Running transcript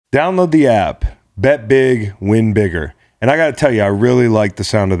Download the app. Bet big, win bigger. And I got to tell you, I really like the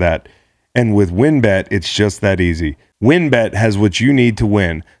sound of that. And with WinBet, it's just that easy. WinBet has what you need to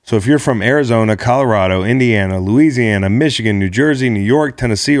win. So if you're from Arizona, Colorado, Indiana, Louisiana, Michigan, New Jersey, New York,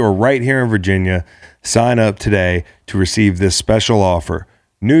 Tennessee, or right here in Virginia, sign up today to receive this special offer.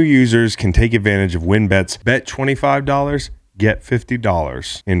 New users can take advantage of WinBet's bet $25, get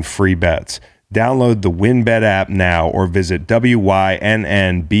 $50 in free bets. Download the WinBet app now or visit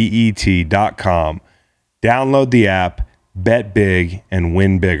wynnbet.com. Download the app, bet big, and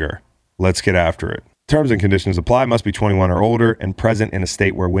win bigger. Let's get after it. Terms and conditions apply. Must be 21 or older and present in a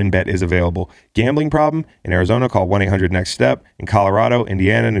state where WinBet is available. Gambling problem? In Arizona, call 1-800-NEXT-STEP. In Colorado,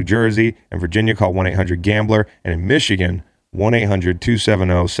 Indiana, New Jersey, and Virginia, call 1-800-GAMBLER. And in Michigan,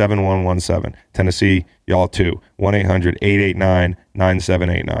 1-800-270-7117. Tennessee, y'all too.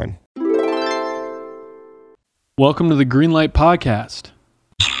 1-800-889-9789. Welcome to the Greenlight Podcast.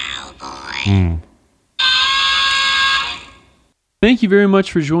 Thank you very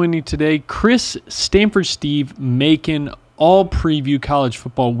much for joining today. Chris, Stanford Steve, Macon, all preview college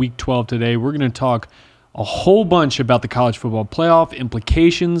football week 12 today. We're going to talk a whole bunch about the college football playoff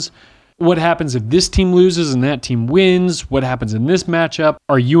implications. What happens if this team loses and that team wins? What happens in this matchup?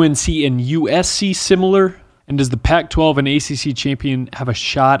 Are UNC and USC similar? And does the Pac-12 and ACC champion have a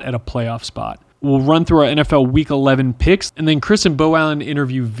shot at a playoff spot? We'll run through our NFL Week 11 picks, and then Chris and Bo Allen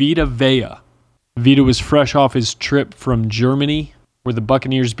interview Vita Vea. Vita was fresh off his trip from Germany, where the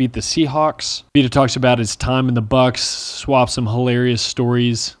Buccaneers beat the Seahawks. Vita talks about his time in the Bucs, swaps some hilarious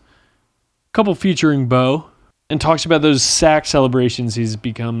stories, a couple featuring Bo, and talks about those sack celebrations he's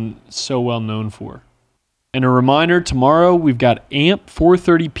become so well known for. And a reminder, tomorrow we've got AMP,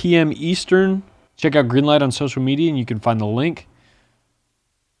 4:30 p.m. Eastern. Check out Greenlight on social media, and you can find the link.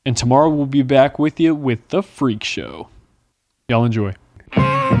 And tomorrow we'll be back with you with The Freak Show. Y'all enjoy.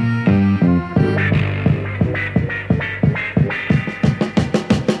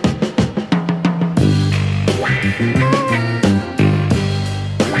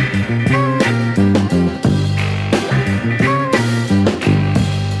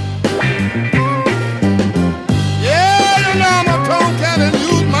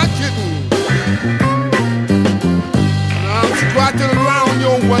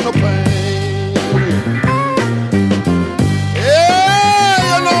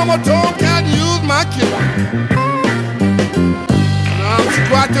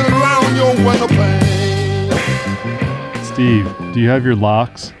 Steve, do you have your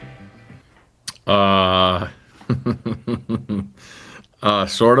locks?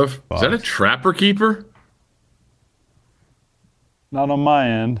 Sort of. Is that a trapper keeper? Not on my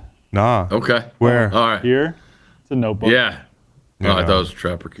end. Nah. Okay. Where? All right. Here? It's a notebook. Yeah. Oh, I thought it was a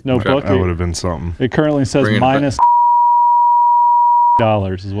trapper keeper. Notebook. That would have been something. It currently says Bring it minus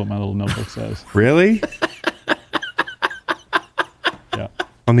dollars is what my little notebook says. Really? Yeah.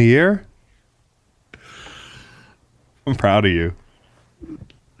 On the year? I'm proud of you.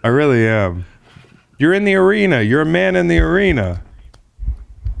 I really am. You're in the arena. You're a man in the arena.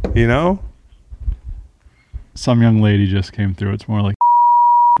 You know? Some young lady just came through. It's more like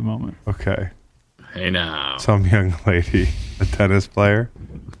the moment. Okay. Hey now. Some young lady, a tennis player.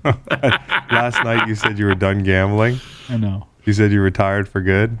 Last night you said you were done gambling. I know. You said you retired for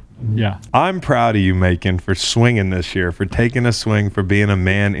good. Yeah. I'm proud of you, Macon, for swinging this year, for taking a swing, for being a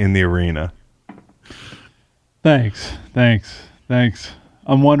man in the arena. Thanks.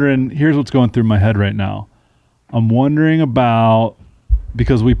 I'm wondering, here's what's going through my head right now. I'm wondering about,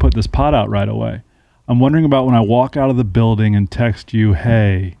 because we put this pot out right away, I'm wondering about when I walk out of the building and text you,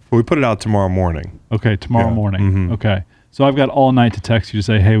 hey. Well, we put it out tomorrow morning. Okay, tomorrow morning. Mm-hmm. Okay. So I've got all night to text you to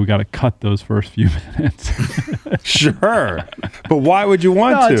say, hey, we got to cut those first few minutes. Sure. But why would you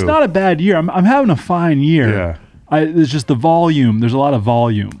want to? It's not a bad year. I'm having a fine year. Yeah. There's just the volume. There's a lot of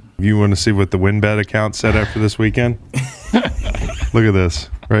volume. You want to see what the WinBet account said after this weekend? Look at this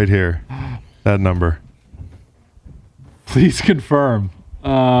right here. That number. Please confirm.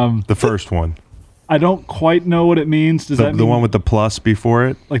 The first one. I don't quite know what it means. Does that mean the one with the plus before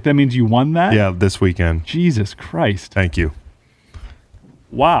it? Like that means you won that? Yeah, this weekend. Jesus Christ. Thank you.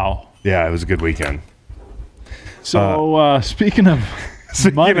 Wow. Yeah, it was a good weekend. So speaking of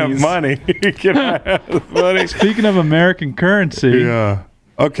money, can I have money? Speaking of American currency. Yeah.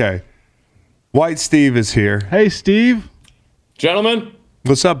 Okay. White Steve is here. Hey, Steve. Gentlemen.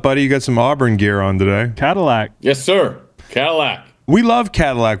 What's up, buddy? You got some Auburn gear on today. Cadillac. Yes, sir. Cadillac. We love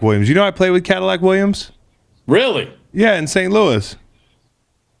Cadillac Williams. You know I play with Cadillac Williams? Really? Yeah, in St. Louis.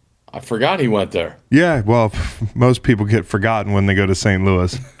 I forgot he went there. Yeah, well, most people get forgotten when they go to St.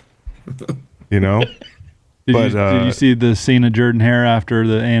 Louis. You know? Did you see the scene of Jordan Hare after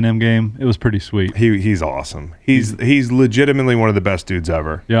the A&M game? It was pretty sweet. He's awesome. He's legitimately one of the best dudes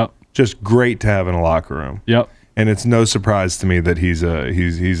ever. Yep. Just great to have in a locker room. Yep. And it's no surprise to me that he's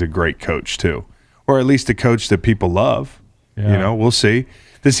a great coach too, or at least a coach that people love. Yeah. You know, we'll see.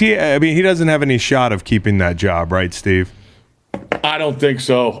 Does he? I mean, he doesn't have any shot of keeping that job, right, Steve? I don't think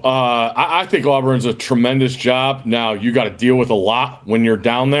so. I think Auburn's a tremendous job. Now, you got to deal with a lot when you're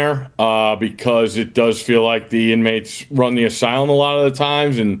down there because it does feel like the inmates run the asylum a lot of the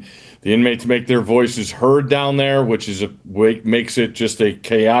times, and the inmates make their voices heard down there, which makes it just a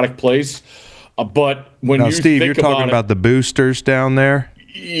chaotic place. But when now, you Steve, think you're talking about the boosters down there.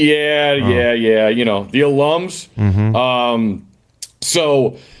 Yeah. You know, the alums. Mm-hmm.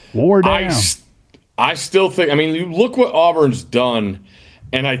 So war down. I still think, I mean, you look what Auburn's done,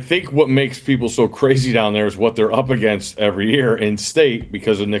 and I think what makes people so crazy down there is what they're up against every year in state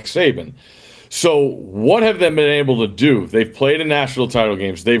because of Nick Saban. So what have they been able to do? They've played in national title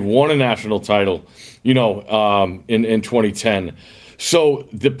games. They've won a national title, you know, in 2010. So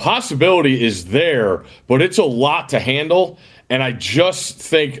the possibility is there, but it's a lot to handle, and I just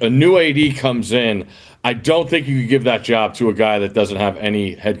think a new AD comes in. I don't think you could give that job to a guy that doesn't have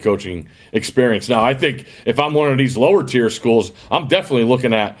any head coaching experience. Now, I think if I'm one of these lower tier schools, I'm definitely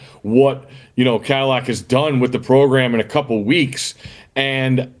looking at what, you know, Cadillac has done with the program in a couple weeks.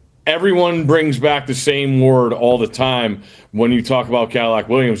 And everyone brings back the same word all the time when you talk about Cadillac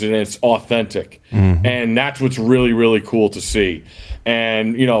Williams, and it's authentic. Mm-hmm. And that's what's really, really cool to see.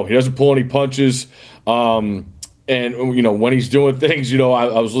 And, you know, he doesn't pull any punches. And, you know, when he's doing things, you know,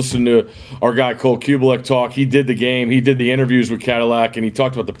 I was listening to our guy Cole Kubelik talk. He did the game. He did the interviews with Cadillac, and he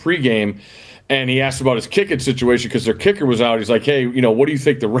talked about the pregame. And he asked about his kicking situation because their kicker was out. He's like, hey, you know, what do you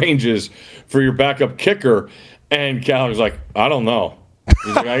think the range is for your backup kicker? And Cadillac was like, I don't know.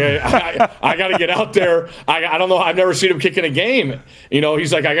 He's like, I got to get out there. I don't know. I've never seen him kicking a game. You know,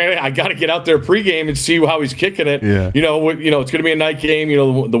 he's like, I got to get out there pregame and see how he's kicking it. Yeah. You know, it's going to be a night game. You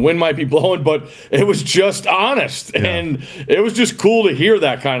know, the wind might be blowing, but it was just honest, and it was just cool to hear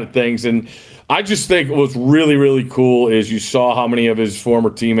that kind of things. And I just think what's really, really cool is you saw how many of his former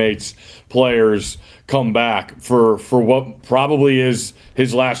teammates, players, come back for what probably is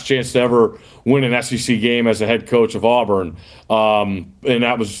his last chance to ever win an SEC game as a head coach of Auburn. And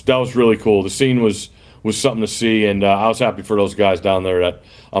that was really cool. The scene was something to see, and I was happy for those guys down there that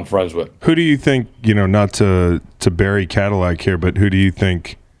I'm friends with. Who do you think, you know, not to bury Cadillac here, but who do you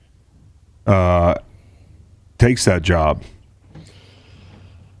think takes that job?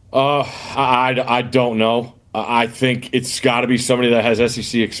 I don't know. I think it's got to be somebody that has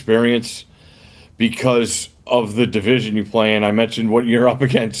SEC experience because of the division you play in. I mentioned what you're up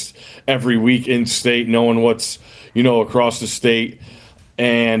against every week in state, knowing what's, you know, across the state.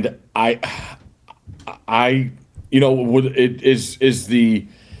 And is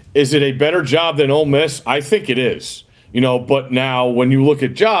it a better job than Ole Miss? I think it is. You know, but now when you look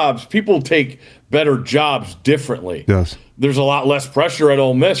at jobs, people take better jobs differently. Yes. There's a lot less pressure at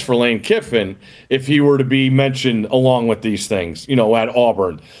Ole Miss for Lane Kiffin if he were to be mentioned along with these things, you know, at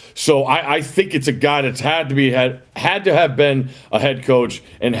Auburn. So I think it's a guy that's had to have been a head coach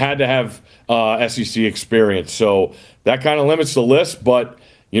and had to have SEC experience. So that kind of limits the list, but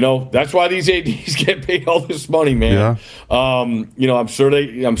you know, that's why these ADs get paid all this money, man. Yeah. You know, I'm sure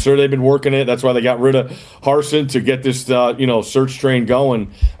they've been working it. That's why they got rid of Harsin to get this search train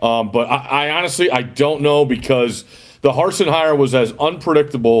going. But I honestly don't know, because the Harsin hire was as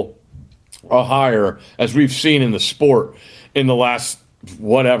unpredictable a hire as we've seen in the sport in the last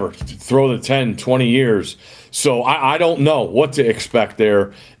throw the 10, 20 years. So I don't know what to expect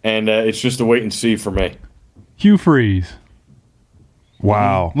there, and it's just a wait and see for me. Hugh Freeze.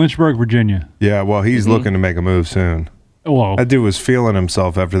 Wow. Lynchburg, Virginia. Yeah, well, he's looking to make a move soon. Whoa. That dude was feeling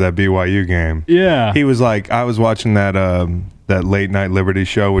himself after that BYU game. Yeah. He was like, I was watching that late night Liberty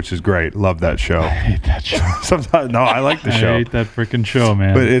show, which is great. Love that show. I hate that show. Sometimes, no, I like the show. I hate that freaking show,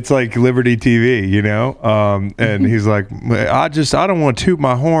 man. But it's like Liberty TV, you know? And he's like, I don't want to toot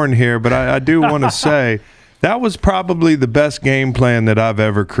my horn here, but I do want to say that was probably the best game plan that I've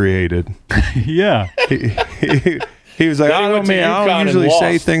ever created. Yeah. He was like, I don't usually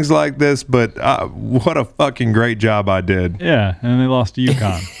say things like this, but what a fucking great job I did. Yeah, and they lost to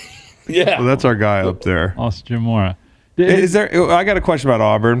UConn. Yeah. Well, that's our guy up there. Lost to Jim Mora. I got a question about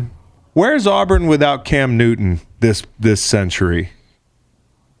Auburn. Where's Auburn without Cam Newton this century?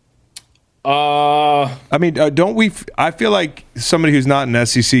 I mean, don't we? I feel like somebody who's not in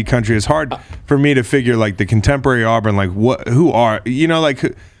SEC country, it's hard for me to figure like the contemporary Auburn, like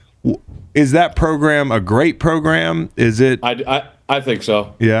is that program a great program? Is it? I think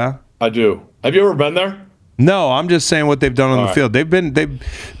so. Yeah. I do. Have you ever been there? No, I'm just saying what they've done on the field. They've been in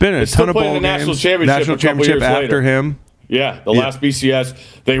a ton of bowl games. National championship after him. Yeah, the last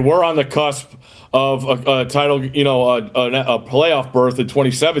BCS. They were on the cusp of a title, a playoff berth in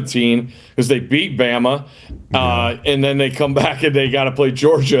 2017 because they beat Bama, and then they come back and they got to play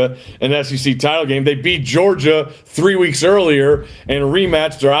Georgia in the SEC title game. They beat Georgia 3 weeks earlier in a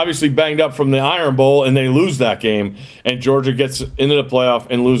rematch. They're obviously banged up from the Iron Bowl, and they lose that game. And Georgia gets into the playoff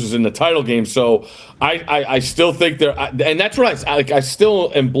and loses in the title game. So I still think they're, and that's what I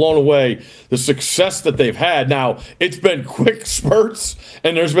still am blown away the success that they've had. Now it's been quick spurts,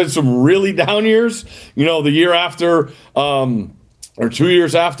 and there's been some really down years. The year after, or 2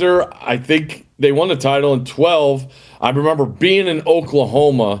 years after, I think they won the title in 12. I remember being in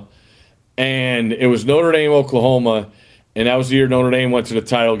Oklahoma, and it was Notre Dame, Oklahoma, and that was the year Notre Dame went to the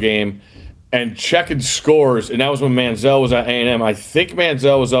title game. And checking scores, and that was when Manziel was at A&M. I think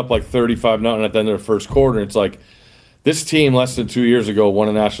Manziel was up like 35-0 at the end of the first quarter. It's like this team less than 2 years ago won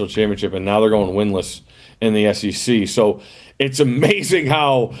a national championship, and now they're going winless in the SEC. So it's amazing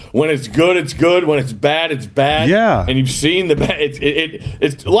how when it's good, it's good. When it's bad, it's bad. Yeah. And you've seen the bad.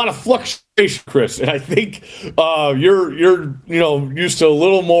 It's a lot of fluctuation, Chris. And I think you're used to a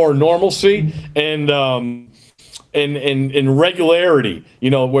little more normalcy and regularity,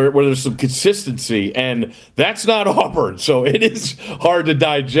 where there's some consistency, and that's not Auburn. So it is hard to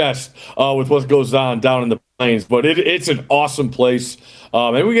digest with what goes on down in the plains, but it's an awesome place.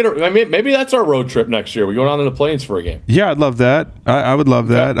 And maybe that's our road trip next year. We go down to the plains for a game. Yeah, I'd love that. I would love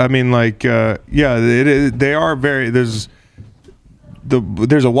that. I mean, they are very. There's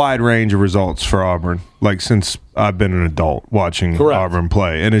a wide range of results for Auburn, like since I've been an adult watching Auburn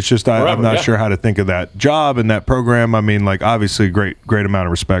play, and it's just I'm not sure how to think of that job and that program. I mean, like obviously great amount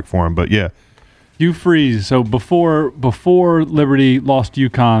of respect for him, but yeah. Hugh Freeze. So before Liberty lost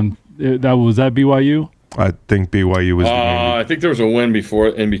UConn, was that BYU? I think BYU was. I think there was a win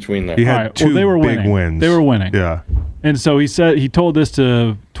in between there. He had two big wins. They were winning. Yeah. And so he told this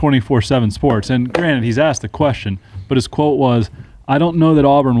to 24/7 Sports, and granted he's asked the question, but his quote was, "I don't know that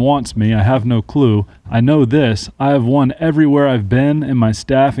Auburn wants me. I have no clue. I know this. I have won everywhere I've been, and my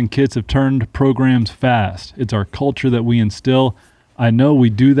staff and kids have turned programs fast. It's our culture that we instill. I know we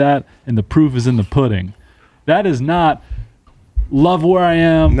do that, and the proof is in the pudding." That is not love where I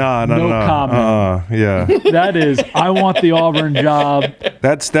am. No comment. Yeah. That is, I want the Auburn job.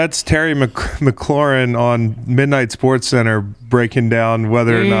 That's Terry McLaurin on Midnight Sports Center breaking down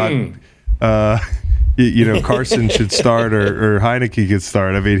whether or not Carson should start or Heineke could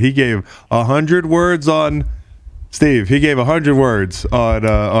start. I mean, he gave 100 words on Steve. He gave 100 words on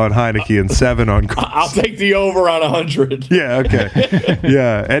Heineke and 7 on Carson. I'll take the over on 100. Yeah, okay.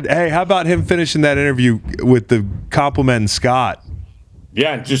 Yeah. And hey, how about him finishing that interview with the complimenting Scott?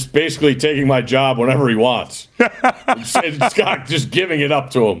 Yeah, just basically taking my job whenever he wants. Scott just giving it up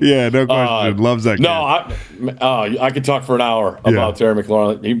to him. Yeah, no question. Loves that guy. No, I could talk for an hour about Terry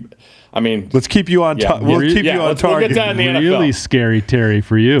McLaurin. Let's keep you on. We'll keep you on target. We'll get that in the NFL. Really scary, Terry,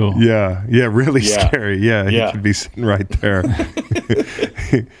 for you. Yeah, really scary. Yeah, he should be sitting right there.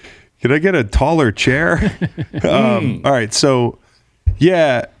 Can I get a taller chair? All right, so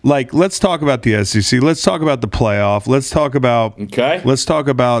let's talk about the SEC. Let's talk about the playoff. Let's talk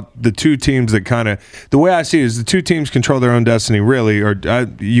about the two teams that kind of, the way I see it is the two teams control their own destiny, really, or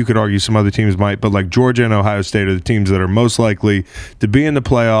you could argue some other teams might, but like Georgia and Ohio State are the teams that are most likely to be in the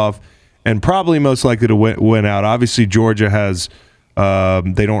playoff and probably most likely to win out. Obviously, Georgia has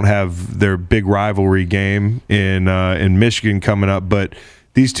they don't have their big rivalry game in Michigan coming up, but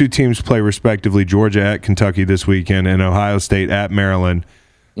these two teams play respectively, Georgia at Kentucky this weekend and Ohio State at Maryland.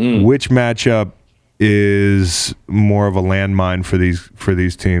 Which matchup is more of a landmine for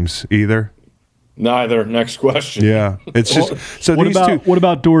these teams? Either? Neither. Next question. Yeah. It's just so what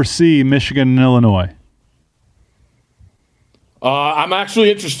about Dorsey, Michigan, and Illinois? I'm actually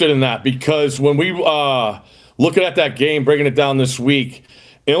interested in that because when we looking at that game, breaking it down this week,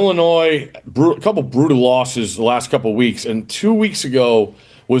 Illinois, a couple brutal losses the last couple weeks, and 2 weeks ago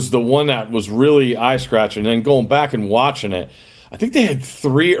was the one that was really eye-scratching. And then going back and watching it, I think they had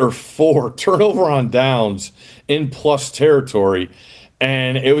 3 or 4 turnover on downs in plus territory,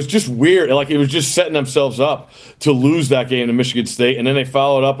 and it was just weird. Like it was just setting themselves up to lose that game to Michigan State, and then they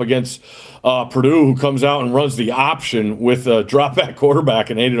followed up against Purdue, who comes out and runs the option with a drop-back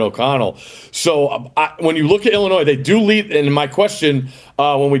quarterback and Aiden O'Connell. So when you look at Illinois, they do lead. And my question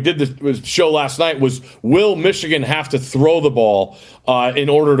when we did the show last night was, will Michigan have to throw the ball in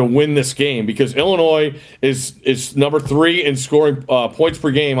order to win this game? Because Illinois is number 3 in scoring points per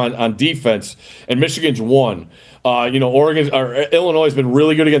game on defense, and Michigan's 1. Illinois has been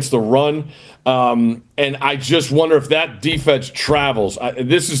really good against the run. And I just wonder if that defense travels.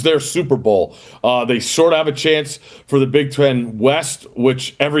 This is their Super Bowl. They sort of have a chance for the Big Ten West,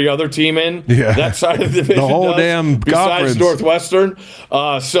 which every other team in that side of the division the whole does, damn besides conference. Northwestern.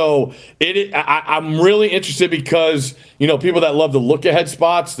 So I'm really interested because, people that love the look-ahead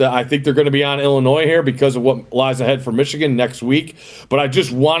spots, that I think they're going to be on Illinois here because of what lies ahead for Michigan next week. But I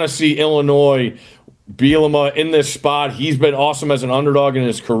just want to see Illinois Bielema in this spot. He's been awesome as an underdog in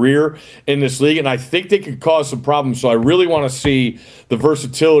his career in this league, and I think they could cause some problems. So I really want to see the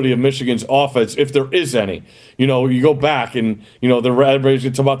versatility of Michigan's offense, if there is any. You go back and everybody's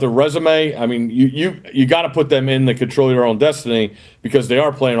talking about their resume. I mean, you got to put them in the control of their own destiny because they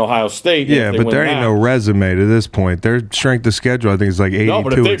are playing Ohio State. Yeah, but there ain't no resume to this point. Their strength of schedule, I think, is like 82. No,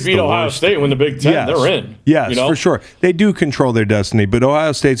 but if they beat Ohio State and win the Big Ten, they're in. Yes, for sure. They do control their destiny, but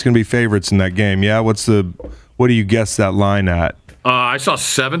Ohio State's going to be favorites in that game. Yeah, what do you guess that line at? I saw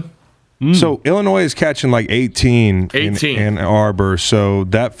 7. So Illinois is catching like 18 in Ann Arbor, so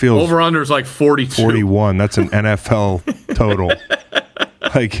that feels over-under is like 42. 41. That's an NFL total.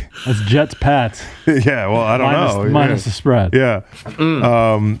 That's Jets Pats. Yeah, well, I don't know. Minus the spread. Yeah.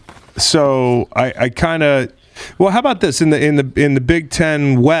 So I kind of. Well, how about this in the Big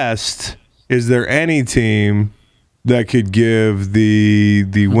Ten West? Is there any team that could give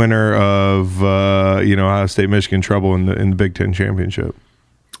the winner of Ohio State Michigan trouble in the Big Ten championship?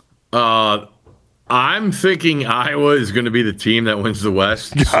 I'm thinking Iowa is going to be the team that wins the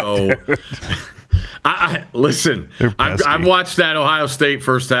West. So, listen. I've watched that Ohio State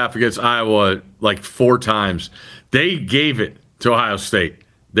first half against Iowa like 4 times. They gave it to Ohio State.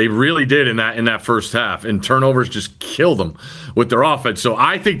 They really did in that first half, and turnovers just killed them with their offense. So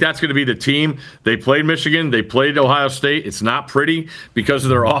I think that's going to be the team. They played Michigan. They played Ohio State. It's not pretty because of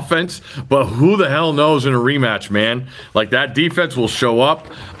their offense, but who the hell knows in a rematch, man? Like, that defense will show up.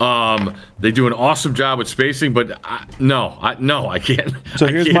 They do an awesome job with spacing, but I can't. So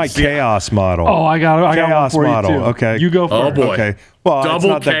here's my chaos model. Oh, I got chaos one for model. You too. Okay, you go first. Oh boy. Okay. Well,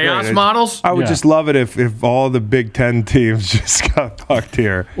 double chaos models. I would just love it if all the Big Ten teams just got fucked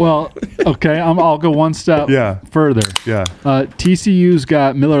here. Well, okay, I'll go one step further. Yeah. TCU's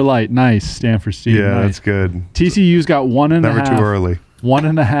got Miller Lite. Nice, Stanford Steve. Yeah, nice. that's good. TCU's got 1.5. Never too early.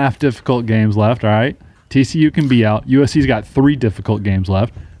 1.5 difficult games left. All right. TCU can be out. USC's got 3 difficult games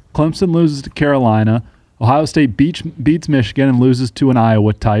left. Clemson loses to Carolina. Ohio State beats Michigan and loses to an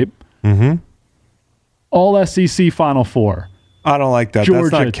Iowa type. Mm-hmm. All SEC Final Four. I don't like that. Georgia,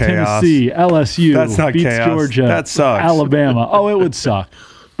 that's not chaos. Tennessee, LSU That's not beats chaos. Georgia. That sucks. Alabama. Oh, it would suck,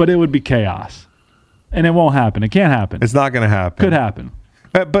 but it would be chaos, and it won't happen. It can't happen. It's not going to happen. Could happen.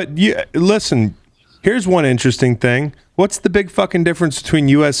 But listen, here's one interesting thing. What's the big fucking difference between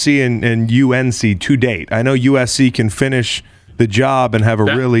USC and UNC to date? I know USC can finish the job and have a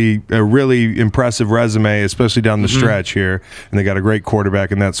really impressive resume, especially down the stretch here, and they got a great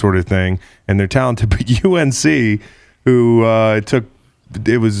quarterback and that sort of thing, and they're talented. But UNC, who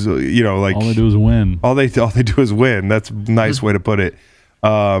it was like all they do is win. All they do is win. That's a nice way to put it.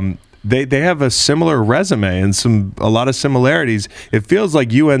 They have a similar resume and a lot of similarities. It feels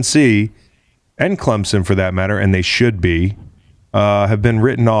like UNC and Clemson, for that matter, and they should be, have been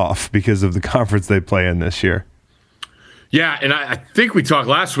written off because of the conference they play in this year. Yeah, and I think we talked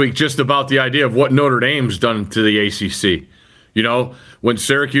last week just about the idea of what Notre Dame's done to the ACC. When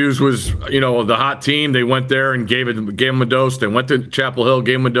Syracuse was, the hot team, they went there and gave them a dose. They went to Chapel Hill,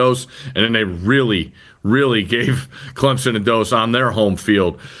 gave them a dose, and then they really, really gave Clemson a dose on their home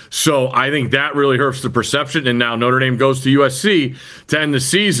field. So I think that really hurts the perception. And now Notre Dame goes to USC to end the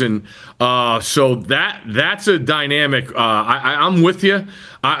season. So that's a dynamic. I'm with you.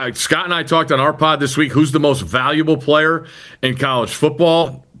 Scott and I talked on our pod this week. Who's the most valuable player in college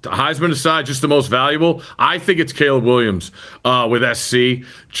football? Heisman aside, just the most valuable. I think it's Caleb Williams with SC,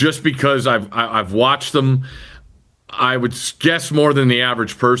 just because I've watched them. I would guess more than the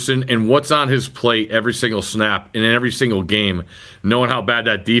average person, and what's on his plate every single snap and in every single game, knowing how bad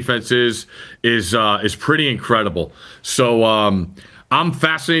that defense is pretty incredible. So I'm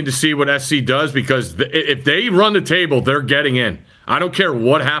fascinated to see what SC does, because if they run the table, they're getting in. I don't care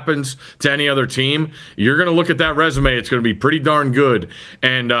what happens to any other team. You're going to look at that resume. It's going to be pretty darn good.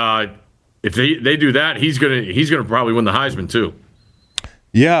 And if they do that, he's going to probably win the Heisman too.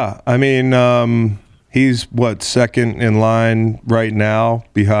 Yeah, I mean, he's second in line right now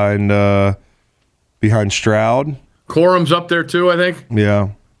behind Stroud. Corum's up there too, I think. Yeah.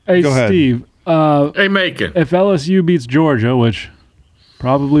 Hey, Go ahead. Steve. Hey, Macon. If LSU beats Georgia, which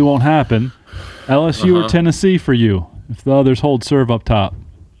probably won't happen, LSU or Tennessee for you, if the others hold serve up top.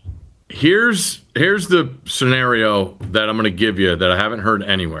 Here's the scenario that I'm going to give you that I haven't heard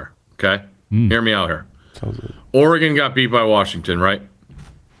anywhere, okay? Hear me out here. Oregon got beat by Washington, right?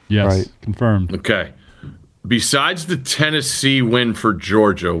 Yes, Right. confirmed. Okay. Besides the Tennessee win for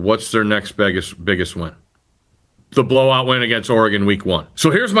Georgia, what's their next biggest win? The blowout win against Oregon week 1.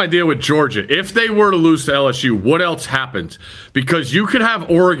 So here's my deal with Georgia. If they were to lose to LSU, what else happens? Because you could have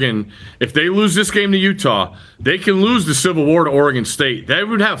Oregon, if they lose this game to Utah, they can lose the Civil War to Oregon State. They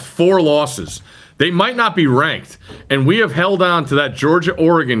would have 4 losses. They might not be ranked. And we have held on to that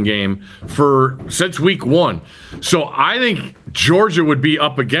Georgia-Oregon game since week 1. So I think Georgia would be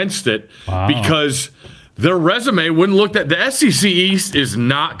up against it because their resume wouldn't look that. The SEC East is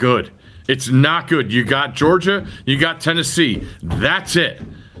not good. It's not good. You got Georgia, you got Tennessee. That's it.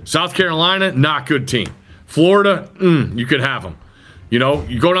 South Carolina, not good team. Florida, you could have them. You know,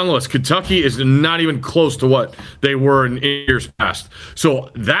 you go down the list. Kentucky is not even close to what they were in years past. So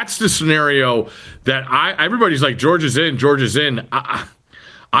that's the scenario that everybody's like, Georgia's in.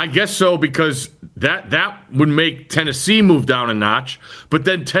 I guess so, because that would make Tennessee move down a notch. But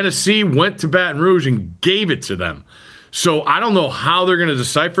then Tennessee went to Baton Rouge and gave it to them. So I don't know how they're going to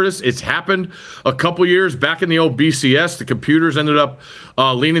decipher this. It's happened a couple years back in the old BCS. The computers ended up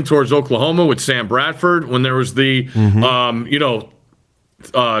leaning towards Oklahoma with Sam Bradford when there was the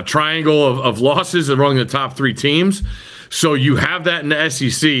triangle of losses among the top 3 teams. So you have that in the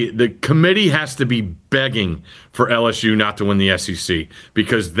SEC. The committee has to be begging for LSU not to win the SEC,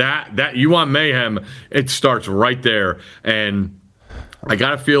 because that you want mayhem, it starts right there. And I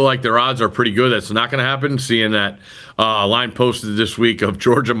got to feel like their odds are pretty good. That's not going to happen, seeing that line posted this week of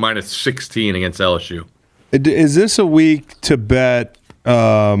Georgia minus 16 against LSU. Is this a week to bet,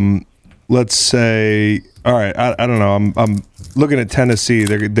 let's say, all right, I don't know. I'm looking at Tennessee.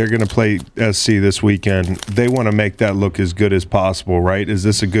 They're going to play SC this weekend. They want to make that look as good as possible, right? Is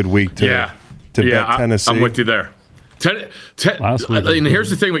this a good week to bet Tennessee? I'm with you there. And here's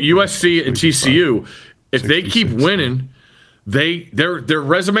the thing with USC and TCU. If they keep winning, their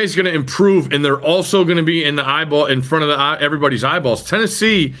resume is going to improve, and they're also going to be in front of everybody's eyeballs.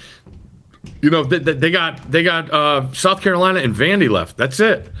 Tennessee, they got South Carolina and Vandy left. That's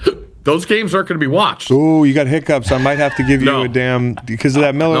it. Those games aren't going to be watched. Oh, you got hiccups. I might have to give you a damn, because of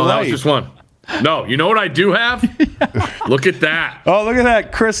that Miller Lite. No, that was just one. No, you know what I do have? Look at that. Oh, look at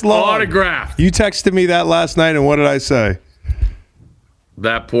that. Chris Long. Autographed. You texted me that last night, and what did I say?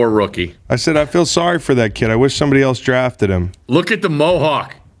 That poor rookie. I said, I feel sorry for that kid. I wish somebody else drafted him. Look at the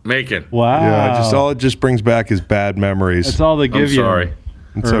Mohawk making. Wow. Yeah, all it just brings back is bad memories. That's all they give you. I'm sorry.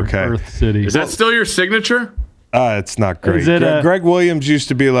 It's okay. Earth City. Is that still your signature? It's not great. Is it Greg Williams used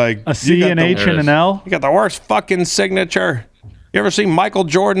to be like a C, an H, and an L? You got the worst fucking signature. You ever seen Michael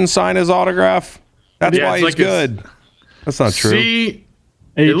Jordan sign his autograph? That's why he's good. That's not true. C.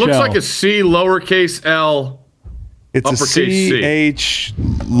 It looks like a C, lowercase L. It's a C-H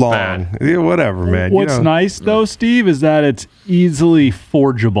long. Yeah, whatever, man. What's nice, though, Steve, is that it's easily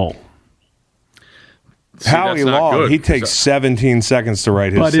forgeable. Howie Long, he takes 17 seconds to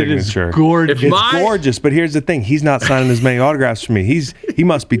write his signature. It is gorgeous. It's gorgeous, but here's the thing. He's not signing as many autographs for me. He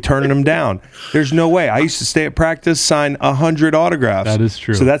must be turning them down. There's no way. I used to stay at practice, sign 100 autographs. That is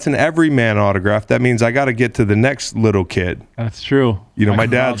true. So that's an everyman autograph. That means I got to get to the next little kid. That's true. My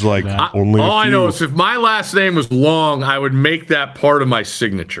dad's like, only all a few. I know is if my last name was Long, I would make that part of my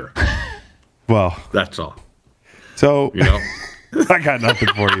signature. Well. That's all. So, I got nothing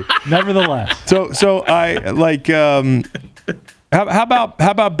for you. Nevertheless. So I like. How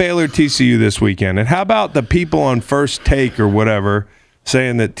about Baylor TCU this weekend, and how about the people on First Take or whatever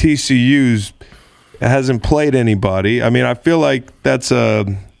saying that TCU's hasn't played anybody? I mean, I feel like there's a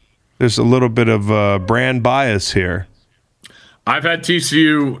little bit of brand bias here. I've had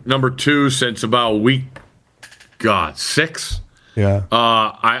TCU number 2 since about week 6. Yeah.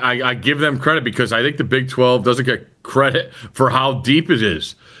 I give them credit because I think the Big 12 doesn't get credit for how deep it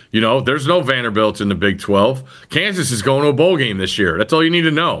is. There's no Vanderbilts in the Big 12. Kansas is going to a bowl game this year. That's all you need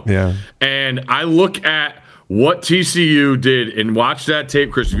to know. Yeah. And I look at what TCU did and watch that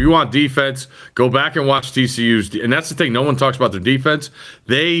tape, Chris. If you want defense, go back and watch TCU's. And that's the thing. No one talks about their defense.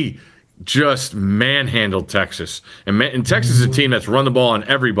 They just manhandled Texas. And Texas is a team that's run the ball on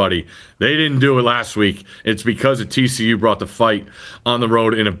everybody. They didn't do it last week. It's because of TCU brought the fight on the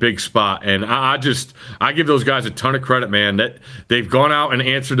road in a big spot. And I give those guys a ton of credit, man. That they've gone out and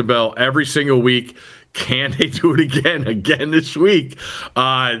answered the bell every single week. Can they do it again this week?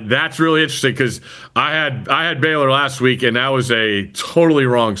 That's really interesting because I had Baylor last week, and that was a totally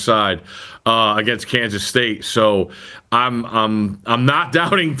wrong side against Kansas State. So I'm not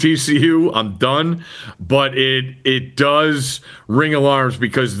doubting TCU. I'm done, but it does ring alarms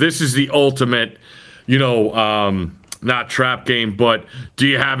because this is the ultimate, not trap game, but do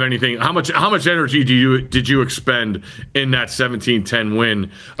you have anything? How much energy did you expend in that 17-10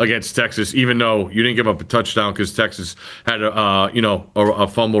 win against Texas? Even though you didn't give up a touchdown because Texas had a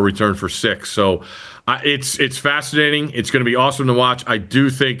fumble return for 6. So it's fascinating. It's going to be awesome to watch. I do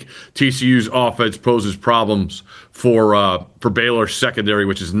think TCU's offense poses problems for Baylor's secondary,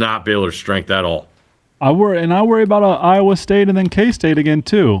 which is not Baylor's strength at all. I worry about Iowa State and then K-State again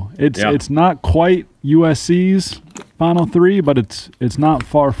too. It's not quite USC's Final 3, but it's not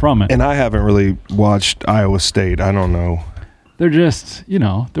far from it. And I haven't really watched Iowa State. I don't know. They're just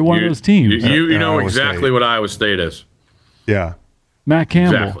they're one of those teams. You know Iowa exactly State. what Iowa State is. Yeah. Matt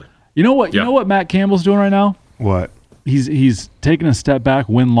Campbell. Exactly. You know what? Yeah. You know what Matt Campbell's doing right now? What? He's taking a step back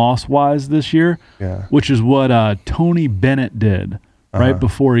win-loss wise this year, which is what Tony Bennett did right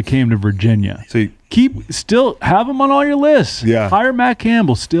before he came to Virginia. So Still have him on all your lists. Yeah. Hire Matt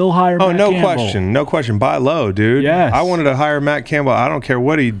Campbell. Still hire Matt Campbell. No question. Buy low, dude. Yes. I wanted to hire Matt Campbell. I don't care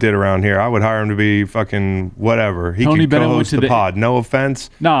what he did around here. I would hire him to be fucking whatever. He Tony can Bennett co-host the pod. No offense.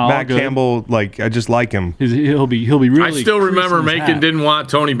 No, all Matt good. Campbell, I just like him. He'll be really. I still remember Macon didn't want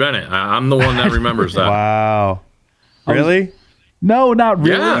Tony Bennett. I'm the one that remembers that. Wow. Really? No, not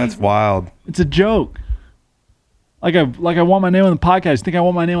really. Yeah. That's wild. It's a joke. Like I want my name on the podcast. Think I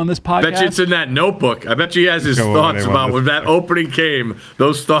want my name on this podcast? Bet you it's in that notebook. I bet you he has his Go on, thoughts name on about this when that opening came.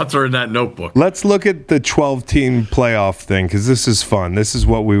 Those thoughts are in that notebook. Let's look at the 12-team playoff thing because this is fun. This is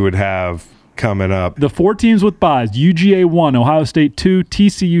what we would have coming up. The 4 teams with byes: UGA 1, Ohio State 2,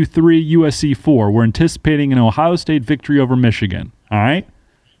 TCU 3, USC 4. We're anticipating an Ohio State victory over Michigan. All right,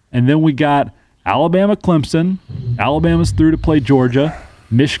 and then we got Alabama, Clemson. Alabama's through to play Georgia.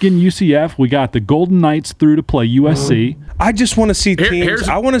 Michigan, UCF. We got the Golden Knights through to play USC. I just want to see teams.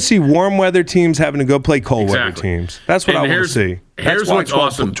 I want to see warm weather teams having to go play cold weather teams. That's what I want to see. Here's why what's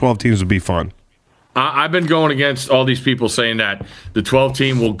awesome. 12 teams would be fun. I've been going against all these people saying that the 12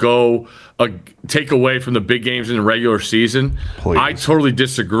 team will go take away from the big games in the regular season. Please. I totally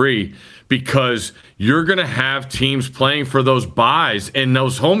disagree because you're going to have teams playing for those buys and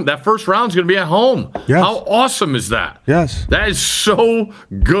those home. That first round is going to be at home. Yes. How awesome is that? Yes. That is so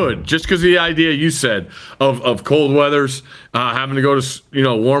good. Just because the idea you said of cold weathers, having to go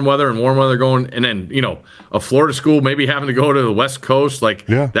to warm weather and warm weather going, and then a Florida school maybe having to go to the West Coast.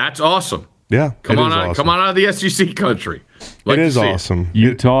 That's awesome. Yeah, come on out of the SEC country. It is awesome.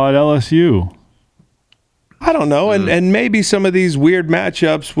 Utah at LSU. I don't know, and maybe some of these weird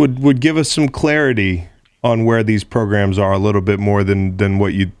matchups would give us some clarity on where these programs are a little bit more than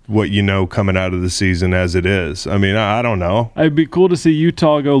what you know coming out of the season as it is. I mean, I don't know. It'd be cool to see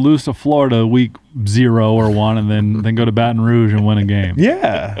Utah go lose to Florida week 0 or 1, and then go to Baton Rouge and win a game.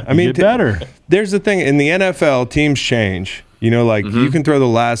 Yeah, I mean, get better. There's the thing in the NFL, teams change. You can throw the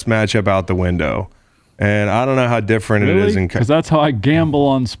last matchup out the window, and I don't know how different it is. Because that's how I gamble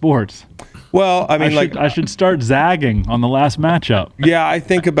on sports. Well, I mean, I should start zagging on the last matchup. Yeah, I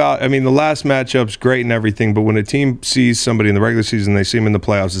think about. The last matchup's great and everything, but when a team sees somebody in the regular season, they see them in the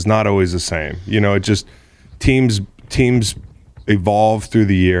playoffs. It's not always the same. It just teams evolve through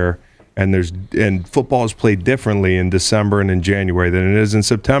the year, and football is played differently in December and in January than it is in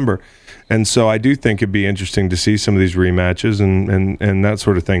September. And so I do think it'd be interesting to see some of these rematches and that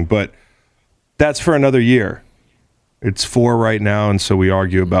sort of thing. But that's for another year. It's 4 right now, and so we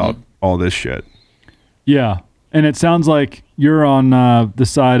argue about all this shit. Yeah, and it sounds like you're on the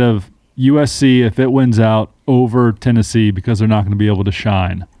side of USC if it wins out over Tennessee because they're not going to be able to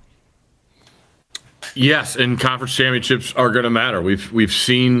shine. Yes, and conference championships are going to matter. We've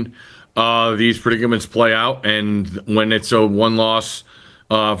seen these predicaments play out, and when it's a one-loss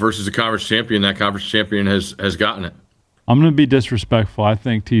versus a conference champion, that conference champion has gotten it. I'm going to be disrespectful. I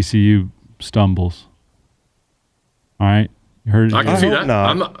think TCU stumbles. All right, you heard. I can see that. Not.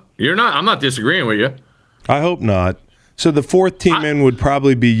 I'm not disagreeing with you. I hope not. So the 4th team in would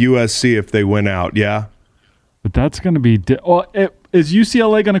probably be USC if they win out. Yeah, but that's going to be. Is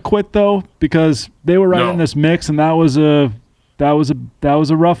UCLA going to quit though? Because they were right in this mix, and that was a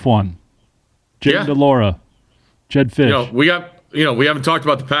rough one. Jaden DeLora, Jed Fish. We haven't talked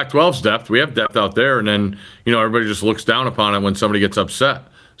about the Pac-12's depth. We have depth out there, and then everybody just looks down upon it when somebody gets upset.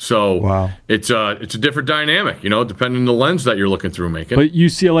 So it's a different dynamic, depending on the lens that you're looking through, Macon. But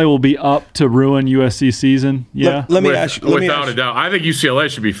UCLA will be up to ruin USC season. Yeah, let me ask you. Without a doubt, I think UCLA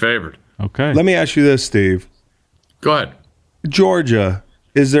should be favored. Okay. Let me ask you this, Steve. Go ahead. Georgia,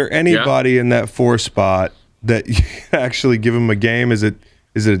 is there anybody in that 4 spot that you actually give them a game? Is it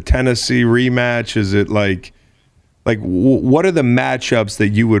a Tennessee rematch? Is it like what are the matchups that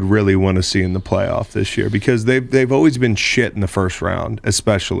you would really want to see in the playoff this year? Because they've always been shit in the first round,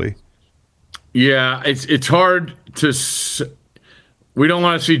 especially. Yeah, it's hard to. We don't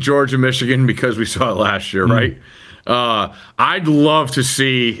want to see Georgia, Michigan because we saw it last year, right? I'd love to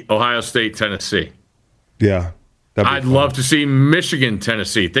see Ohio State, Tennessee. Yeah. I'd love to see Michigan,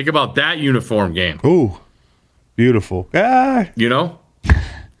 Tennessee. Think about that uniform game. Ooh, beautiful. You know?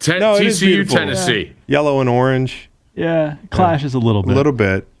 No, it is TCU, beautiful. Tennessee. Yeah. Yellow and orange. Yeah, clashes a little bit. A little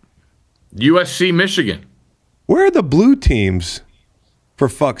bit. USC, Michigan. Where are the blue teams, for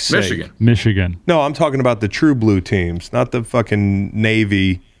fuck's sake? Michigan. No, I'm talking about the true blue teams, not the fucking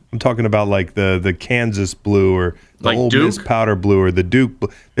Navy. I'm talking about like the Kansas blue or the Like Ole Miss Duke? powder blue or the Duke blue.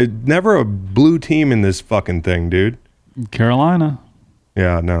 There's never a blue team in this fucking thing, dude. Carolina.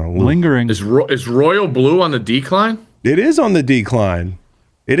 Yeah, no. Lingering. Is Royal Blue on the decline? It is on the decline.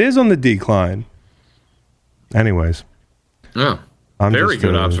 It is on the decline. Anyways. Yeah. I'm Very just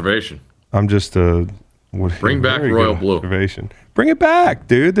good observation. I'm just Bring back very Royal good Blue. observation. Bring it back,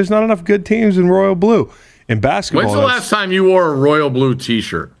 dude. There's not enough good teams in Royal Blue. In basketball, When's the last time you wore a Royal Blue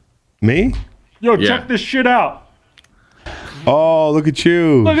t-shirt? me? Yo, Yeah. check this shit out. Oh, look at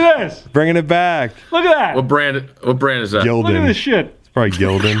you. Look at this. Bringing it back. Look at that. What brand is that? Gildan. Look at this shit. It's probably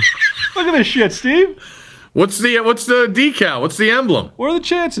Gildan. Look at this shit, Steve. What's the decal? What's the emblem? What are the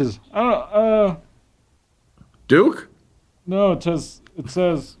chances? I don't. Duke? No, it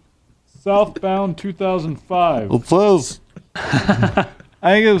says Southbound 2005. It says. I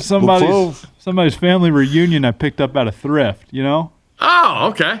think it was somebody's family reunion I picked up at a thrift. You know, Oh,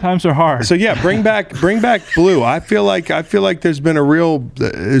 okay. times are hard. So yeah, bring back blue. I feel like there's been a real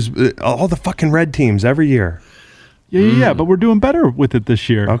all the fucking red teams every year. Yeah, but we're doing better with it this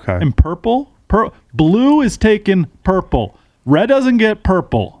year. Okay. And purple, blue is taking purple. Red doesn't get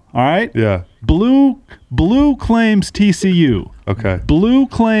purple. All right. Yeah. Blue claims TCU. Okay. Blue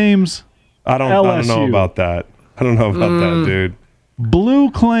claims I don't know LSU. about that. I don't know about that, dude.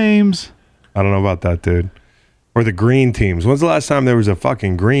 Blue claims. I don't know about that, dude. Or the green teams. When's the last time there was a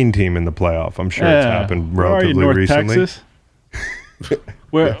fucking green team in the playoff? I'm sure it's happened Where are you, relatively North recently. Texas?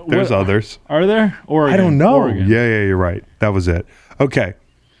 Where, There's others. Are there? Oregon. I don't know. Oregon. Yeah, you're right. That was it. Okay.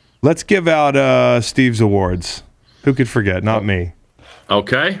 Let's give out Steve's awards. Who could forget? Not me.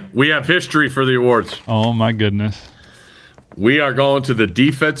 Okay. We have history for the awards. Oh my goodness. We are going to the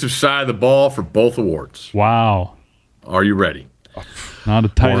defensive side of the ball for both awards. Wow. Are you ready? Not a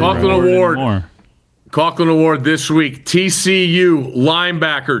title Conklin Award. anymore. Conklin Award this week, TCU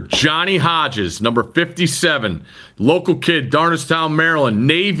linebacker Johnny Hodges, number 57, local kid, Darnestown, Maryland,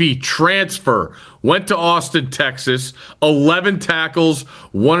 Navy transfer, went to Austin, Texas, 11 tackles,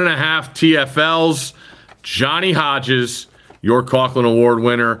 1.5 TFLs. Johnny Hodges, your Conklin Award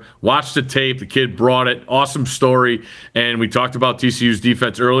winner. Watch the tape. The kid brought it. Awesome story. And we talked about TCU's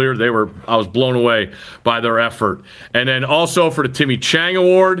defense earlier. I was blown away by their effort. And then also for the Timmy Chang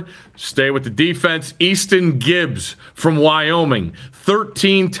Award, stay with the defense, Easton Gibbs from Wyoming.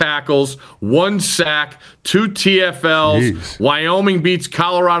 13 tackles, 1 sack, 2 TFLs. Jeez. Wyoming beats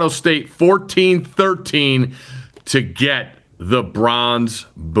Colorado State 14-13 to get the bronze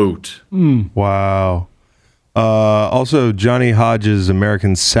boot. Wow. Also, Johnny Hodges,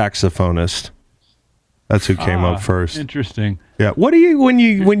 American saxophonist. That's who came up first. Interesting. Yeah. What do you when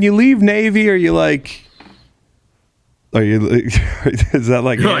you leave Navy? Are you like? Are you? Is that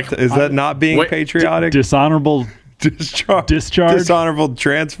like? You're like, is that not being wait, patriotic? Dishonorable. Discharge. Discharge? Dishonorable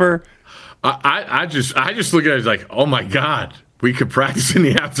transfer. I just look at it as like, oh my God, we could practice in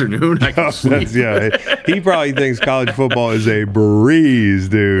the afternoon. I can sleep. He probably thinks college football is a breeze,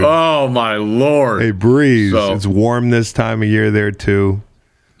 dude. Oh my Lord. A breeze. So- It's warm this time of year there too.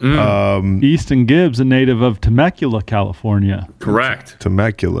 Easton Gibbs, a native of Temecula, California. Correct.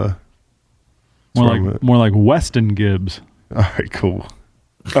 Temecula. More like Weston Gibbs. All right, cool.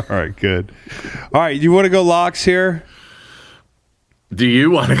 All right, good. All right, you want to go locks here? Do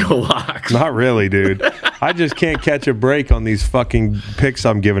you want to go locks? Not really, dude. I just can't catch a break on these fucking picks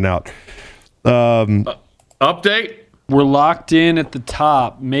I'm giving out. Update? We're locked in at the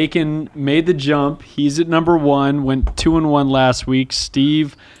top. Macon made the jump. He's at number 1. Went 2-1 last week.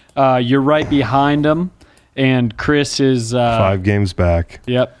 Steve, you're right behind him, and Chris is 5 games back.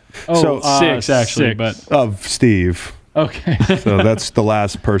 Yep. Oh, So 6 actually, 6. but Of Steve. Okay. So that's the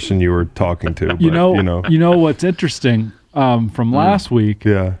last person you were talking to. But, You know what's interesting from last week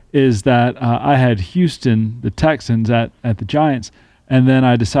Yeah. is that I had Houston, the Texans, at the Giants, and then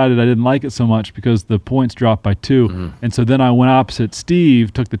I decided I didn't like it so much because the points dropped by 2, and so then I went opposite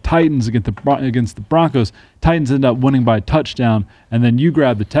Steve, took the Titans against the Broncos. Titans ended up winning by a touchdown, and then you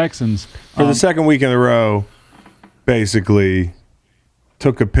grabbed the Texans For the second week in a row, basically,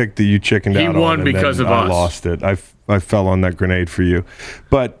 took a pick that you chickened He out on. won And because then of I us. lost it. I fell on that grenade for you.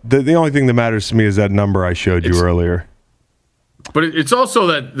 But the only thing that matters to me is that number I showed you earlier. But it's also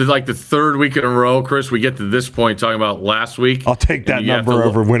that like the third week in a row, Chris, we get to this point talking about last week. I'll take that number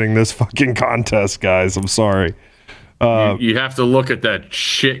over winning this fucking contest, guys. I'm sorry. You have to look at that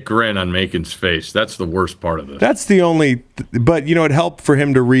shit grin on Macon's face. That's the worst part of this. That's the only, but it helped for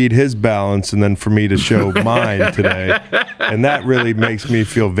him to read his balance and then for me to show mine today, and that really makes me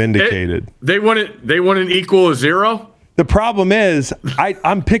feel vindicated. They wouldn't equal a 0. The problem is,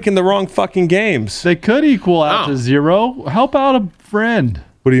 I'm picking the wrong fucking games. They could equal out to 0. Help out a friend.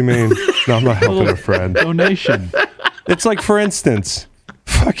 What do you mean? No, I'm not helping a friend. Donation. It's like, for instance,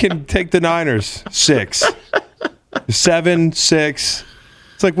 fucking take the Niners 6, 7, 6.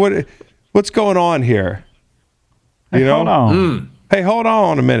 It's like what's going on here? Hey, hold on. Hey, hold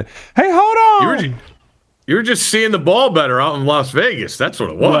on a minute. Hey, hold on. You were just seeing the ball better out in Las Vegas. That's what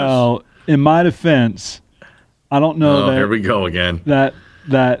it was. Well, in my defense, I don't know that here we go again. That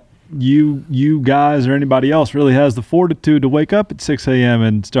you guys or anybody else really has the fortitude to wake up at 6 a.m.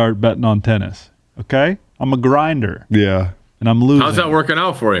 and start betting on tennis. Okay? I'm a grinder. Yeah. And I'm losing. How's that working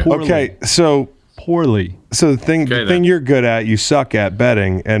out for you? Poorly. Okay, so Poorly. the thing you're good at, you suck at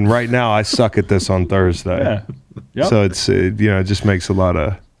betting, and right now I suck at this on Thursday. Yeah. Yep. So it's it just makes a lot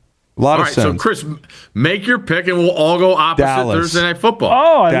of All right, sense. so Chris, make your pick, and we'll all go opposite Dallas. Thursday Night Football.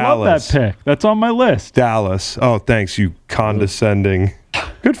 Oh, I Dallas. love that pick. That's on my list. Dallas. Oh, thanks, you condescending.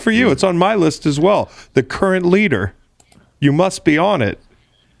 Good for you. It's on my list as well. The current leader. You must be on it.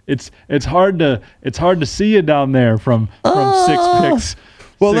 It's hard to see you down there from 6 picks.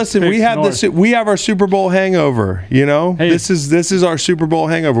 Well, 6 listen, picks we have north. we have our Super Bowl hangover. Hey. This is our Super Bowl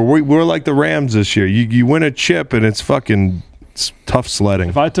hangover. We're like the Rams this year. You win a chip and it's tough sledding.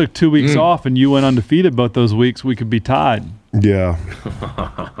 If I took 2 weeks off and you went undefeated both those weeks, we could be tied. Yeah.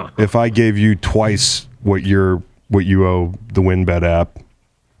 If I gave you twice what you owe the WinBet app,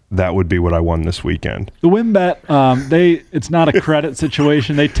 that would be what I won this weekend. The WinBet, it's not a credit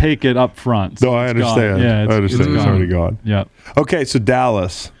situation. They take it up front. So No, I it's understand. gone. Yeah, I understand. It's already gone. Yep. Okay, so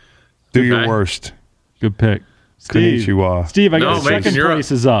Dallas, do your worst. Good pick. Steve, Konnichiwa. Steve, I No, guess Macon, second you're place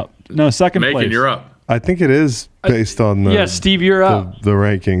is up. No, second place. Macon, you're up. I think it is based on the Steve, you're up. the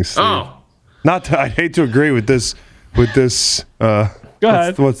rankings. Steve. Oh, I hate to agree with this. Go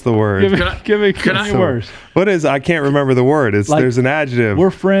ahead. What's the word? Give me I- worse. What is? I can't remember the word. There's an adjective. We're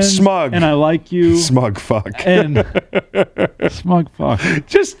friends. Smug. And I like you. Smug fuck. And smug fuck.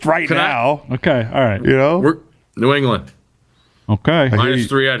 Just right Can I- now. Okay. All right. we're New England. Okay.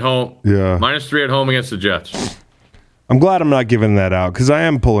 -3 at home. Yeah. -3 at home against the Jets. I'm glad I'm not giving that out because I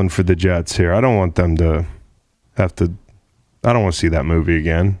am pulling for the Jets here. I don't want them to have to. I don't want to see that movie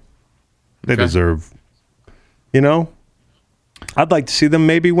again. They Okay. deserve. I'd like to see them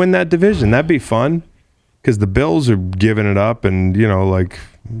maybe win that division. That'd be fun because the Bills are giving it up, and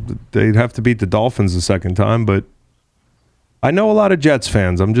they'd have to beat the Dolphins the second time. But I know a lot of Jets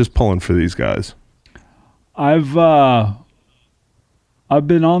fans. I'm just pulling for these guys. I've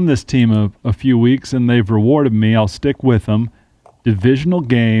been on this team a few weeks, and they've rewarded me. I'll stick with them. Divisional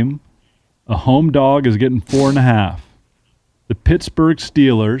game. A home dog is getting 4.5. The Pittsburgh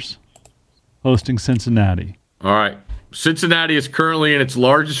Steelers hosting Cincinnati. All right. Cincinnati is currently in its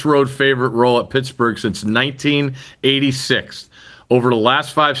largest road favorite role at Pittsburgh since 1986. Over the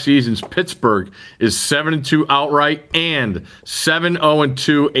last 5 seasons, Pittsburgh is 7-2 outright and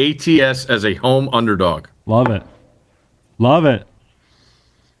 7-0-2 ATS as a home underdog. Love it. Love it.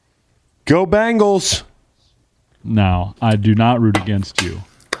 Go Bengals. No, I do not root against you.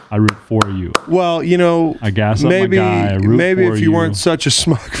 I root for you. Well, I gas up maybe my guy. I root maybe for if you weren't such a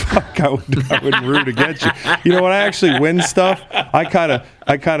smug fuck, I wouldn't root against you. When I actually win stuff, I kind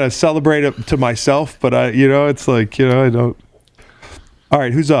of celebrate it to myself, but it's like I don't. All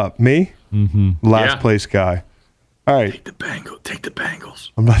right, who's up? Me? Mm-hmm. Last place guy. All right. Take the Bengals.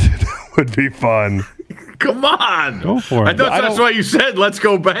 I'm not. That would be fun. Come on. Go for it. I thought that's why you said, let's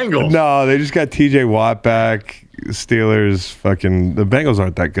go Bengals. No, they just got T.J. Watt back. Steelers, the Bengals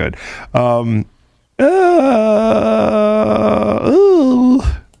aren't that good.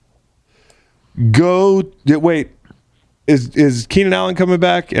 Wait. Is Keenan Allen coming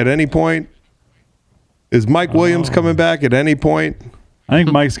back at any point? Is Mike Williams coming back at any point? I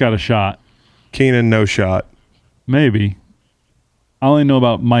think Mike's got a shot. Keenan, no shot. Maybe. I only know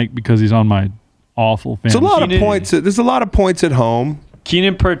about Mike because he's on my awful fantasy. It's a lot of points. There's a lot of points at home.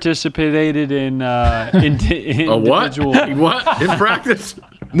 Keenan participated in A what? individual. What? In practice?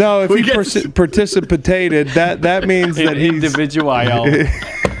 No, if We he get- participated, that means that he's individual.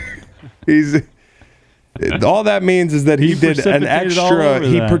 he's All that means is that he did an precipitated all extra. over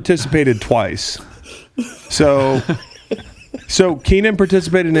He that. participated twice. So Keenan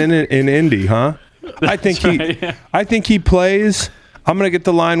participated in Indy, huh? I think I think he plays. I'm gonna get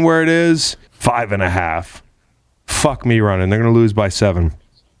the line where it is 5.5. Fuck me running. They're gonna lose by 7.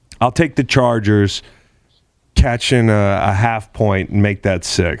 I'll take the Chargers catching a half point and make that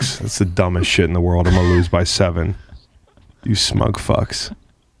 6. That's the dumbest shit in the world. I'm gonna lose by 7. You smug fucks.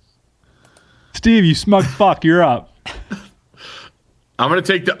 Steve, you smug fuck. You're up. I'm going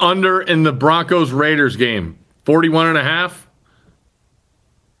to take the under in the Broncos-Raiders game. 41.5.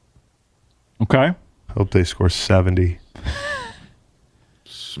 Okay. Hope they score 70.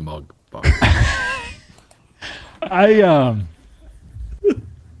 Smug fuck. I'm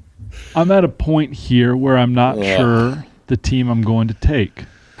at a point here where I'm not sure the team I'm going to take.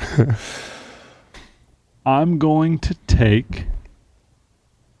 I'm going to take.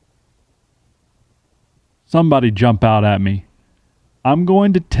 Somebody jump out at me. I'm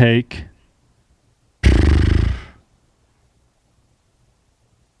going to take.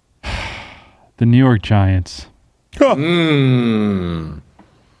 The New York Giants.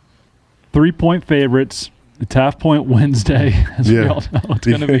 3-point favorites. It's half-point Wednesday, as we all know. It's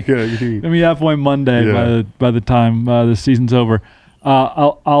going to be half-point Monday by the time the season's over.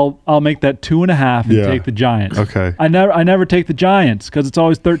 I'll make that 2.5 and take the Giants. Okay. I never take the Giants because it's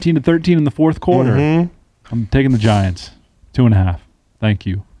always 13-13 in the fourth quarter. Mm-hmm. I'm taking the Giants. 2.5. Thank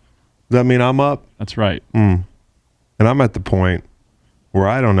you. Does that mean I'm up? That's right. And I'm at the point where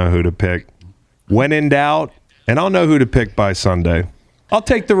I don't know who to pick. When in doubt, and I'll know who to pick by Sunday. I'll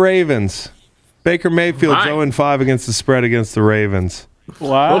take the Ravens. Baker Mayfield's 0-5 against the spread against the Ravens.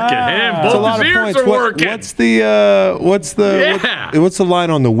 Wow. Look at him. That's a Both lot his of ears points. are working. What's the line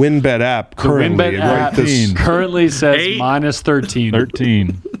on the WinBet app currently? WinBet app currently says 8. minus 13.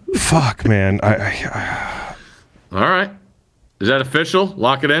 13. Fuck, man. All right. Is that official?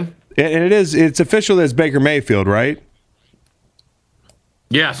 Lock it in? And it is. It's official that it's Baker Mayfield, right?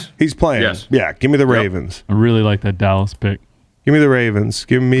 Yes. He's playing. Yes. Yeah, give me the Ravens. I really like that Dallas pick. Give me the Ravens.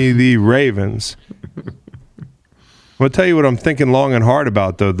 Give me the Ravens. I'm going to tell you what I'm thinking long and hard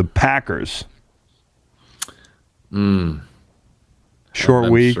about, though. The Packers. Short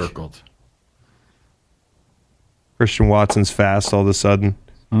week. Circled. Christian Watson's fast all of a sudden.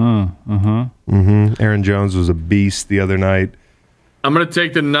 Aaron Jones was a beast the other night. I'm going to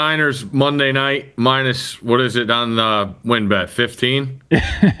take the Niners Monday night minus, what is it on the win bet? 15?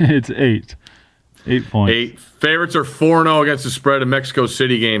 It's 8. 8 points. 8. Favorites are 4-0 against the spread in Mexico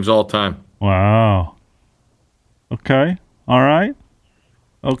City games all time. Wow. Okay. All right.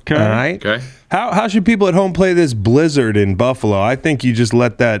 Okay. All right. Okay. How should people at home play this blizzard in Buffalo? I think you just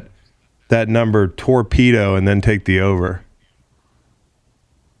let that number torpedo and then take the over.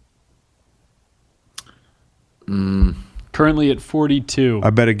 Currently at 42.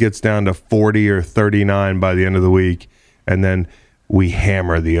 I bet it gets down to 40 or 39 by the end of the week, and then we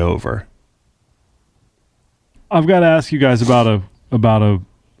hammer the over. I've got to ask you guys about a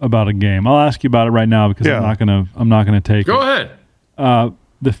game. I'll ask you about it right now because I'm not gonna take Go it. ahead.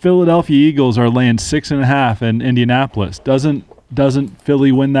 The Philadelphia Eagles are laying 6.5 in Indianapolis. Doesn't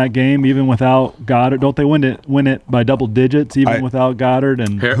Philly win that game even without Goddard? Don't they win it by double digits even without Goddard?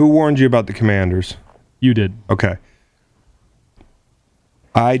 And Who warned you about the Commanders? you did. Okay.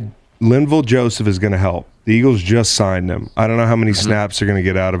 Linville Joseph is going to help. The Eagles just signed him. I don't know how many snaps they're going to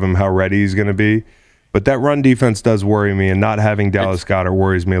get out of him, how ready he's going to be. But that run defense does worry me, and not having Dallas Goedert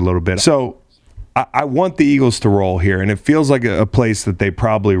worries me a little bit. So I want the Eagles to roll here, and it feels like a place that they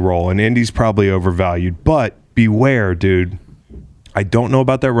probably roll, and Indy's probably overvalued. But beware, dude. I don't know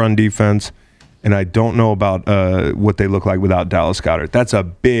about that run defense, and I don't know about what they look like without Dallas Goedert. That's a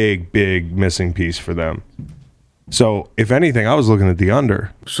big, big missing piece for them. So, if anything, I was looking at the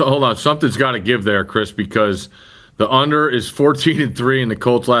under. So hold on, something's got to give there, Chris, because the under is 14-3 in the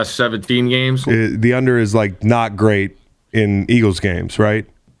Colts' last 17 games. The under is like not great in Eagles games, right?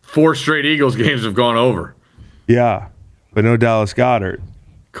 4 straight Eagles games have gone over. Yeah, but no Dallas Goedert.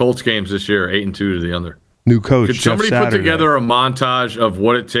 Colts games this year, 8-2 to the under. New coach. Could somebody Jeff put Saturday. together a montage of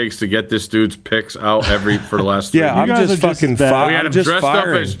what it takes to get this dude's picks out for the last 3 Yeah, I'm guys just are just fucking bad. We had him I'm just dressed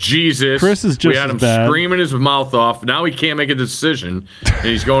firing. up as Jesus. Chris is just We had him as bad. screaming his mouth off. Now he can't make a decision, and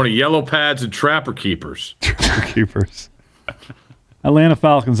he's going to yellow pads and trapper keepers. Keepers. Atlanta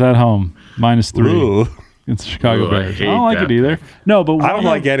Falcons at home, -3. Ooh. against the Chicago Ooh, I Bears. I hate don't like that it either. No, but I don't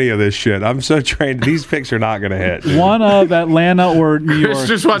like any of this shit. I'm so trained. These picks are not going to hit. one of Atlanta or New York. Chris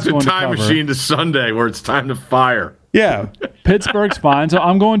just wants is a going to time cover. machine to Sunday where it's time to fire. Yeah. Pittsburgh's fine, so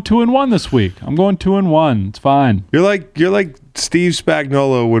I'm going 2-1 this week. I'm going 2-1. It's fine. You're like Steve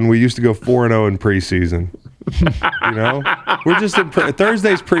Spagnuolo when we used to go 4-0 in preseason. You know? We're just in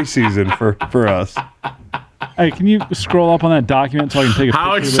Thursday's preseason for us. Hey, can you scroll up on that document so I can take a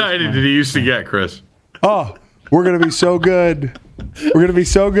How picture of this? excited did he used to get, Chris? Oh, we're going to be so good. We're going to be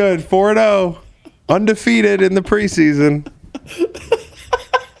so good. 4-0. Undefeated in the preseason. It's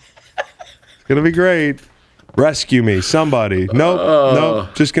going to be great. Rescue me, somebody.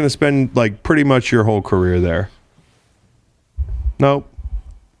 Nope. Just going to spend like pretty much your whole career there. Nope.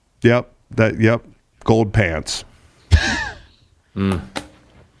 Yep. Gold pants.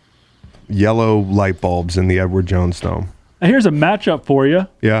 Yellow light bulbs in the Edward Jones Dome. Here's a matchup for you.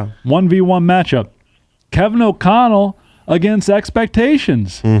 Yeah. 1v1 matchup. Kevin O'Connell against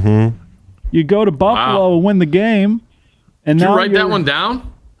expectations. Mm-hmm. You go to Buffalo and win the game. And Did now you write that one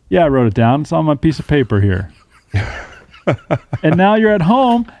down? Yeah, I wrote it down. It's on my piece of paper here. And now you're at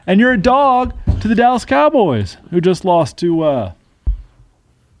home, and you're a dog to the Dallas Cowboys, who just lost to, I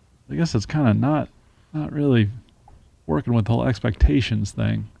guess it's kind of not really working with the whole expectations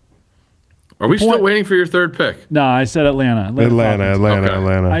thing. Are we still waiting for your third pick? No, I said Atlanta.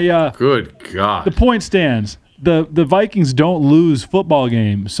 Okay. Good God. The point stands. The Vikings don't lose football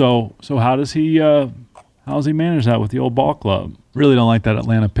games, so how does he manage that with the old ball club? Really don't like that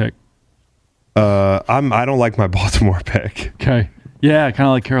Atlanta pick. I don't like my Baltimore pick. Okay. Yeah, kind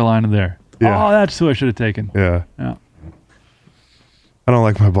of like Carolina there. Yeah. Oh, that's who I should have taken. Yeah. Yeah. I don't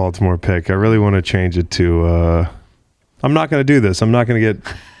like my Baltimore pick. I really want to change it to I'm not going to do this. I'm not going to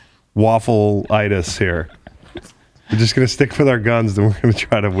get waffle-itis here. We're just going to stick with our guns, and we're going to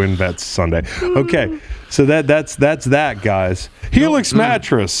try to win bets Sunday. Okay. So that's that, guys. Helix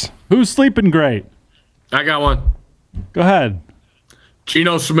Mattress. Who's sleeping great? I got one. Go ahead.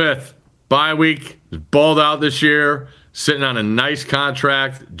 Geno Smith. Bye week. Is balled out this year. Sitting on a nice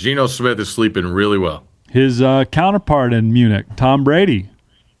contract. Geno Smith is sleeping really well. His counterpart in Munich, Tom Brady.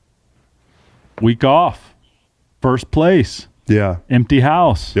 Week off. First place. Yeah. Empty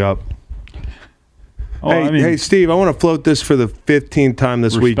house. Yep. Oh, Hey, Steve, I want to float this for the 15th time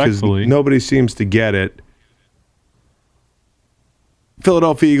this week because nobody seems to get it.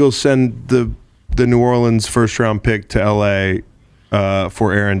 Philadelphia Eagles send the New Orleans first-round pick to L.A.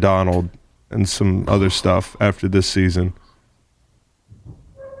 For Aaron Donald and some other stuff after this season.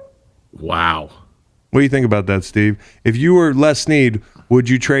 Wow. What do you think about that, Steve? If you were Les Snead, would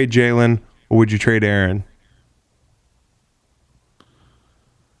you trade Jalen or would you trade Aaron?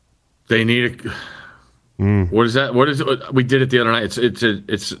 They need a... What is that? What is it? We did it the other night.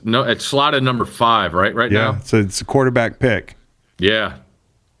 It's slotted number 5, right now? So it's a quarterback pick. Yeah.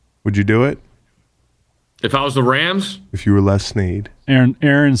 Would you do it? If I was the Rams? If you were Les Snead.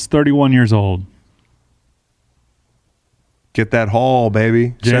 Aaron's 31 years old. Get that haul,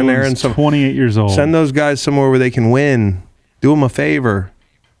 baby. Send Aaron 28 years old. Send those guys somewhere where they can win. Do them a favor.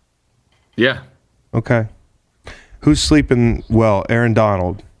 Yeah. Okay. Who's sleeping well? Aaron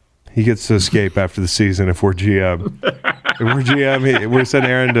Donald. He gets to escape after the season if we're GM. If we're GM, we're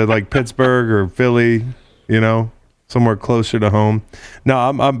sending Aaron to like Pittsburgh or Philly, somewhere closer to home. No,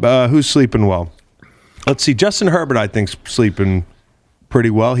 I'm who's sleeping well? Let's see. Justin Herbert, I think, sleeping pretty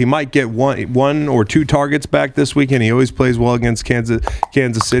well. He might get one or two targets back this weekend. He always plays well against Kansas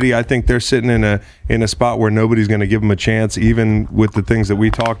City. I think they're sitting in a spot where nobody's going to give him a chance, even with the things that we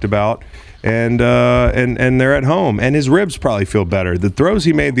talked about. And they're at home. And his ribs probably feel better. The throws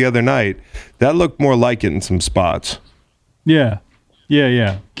he made the other night, that looked more like it in some spots. Yeah.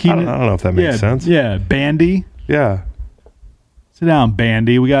 Keenan, I don't know if that makes sense. Yeah, Bandy. Yeah. Sit down,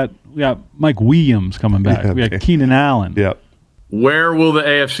 Bandy. We got Mike Williams coming back. Yeah, we got Keenan Allen. Yep. Where will the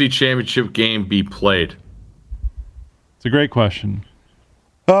AFC Championship game be played? It's a great question.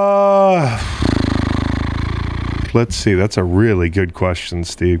 Let's see. That's a really good question,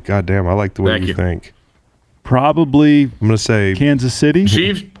 Steve. God damn, I like the way you think. Probably I'm going to say Kansas City.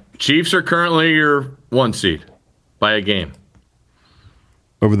 Chiefs are currently your 1 seed by a game.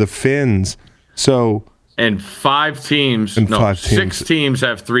 Over the Finns. So and 6 teams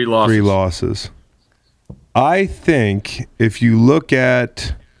have 3 losses. 3 losses. I think if you look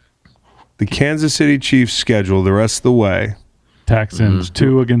at the Kansas City Chiefs schedule the rest of the way. Texans,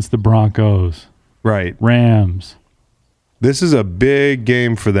 2 against the Broncos. Right. Rams. This is a big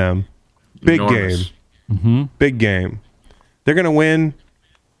game for them. Big Enormous. game. Mm-hmm. Big game. They're going to win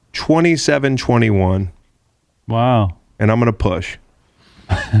 27-21. Wow. And I'm going to push.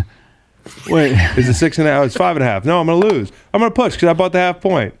 Wait. Is it 6.5? It's 5.5. No, I'm going to lose. I'm going to push because I bought the half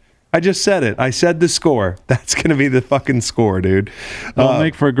point. I just said it. I said the score. That's going to be the fucking score, dude. It'll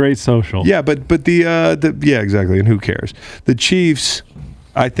make for a great social. Yeah, but yeah, exactly. And who cares? The Chiefs,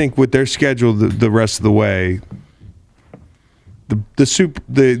 I think with their schedule the rest of the way,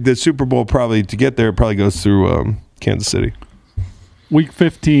 the Super Bowl probably to get there probably goes through Kansas City. Week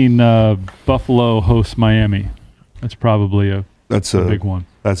 15, Buffalo hosts Miami. That's probably a big one.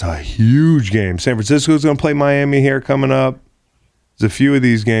 That's a huge game. San Francisco's going to play Miami here coming up. There's a few of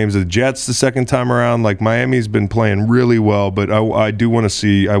these games. The Jets the second time around. Like Miami's been playing really well, but I do want to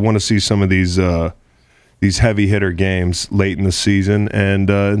see. I want to see some of these heavy hitter games late in the season,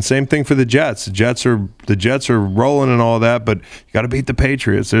 and same thing for the Jets. The Jets are rolling and all that, but you got to beat the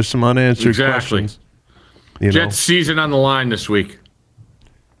Patriots. There's some unanswered questions. Jets season on the line this week.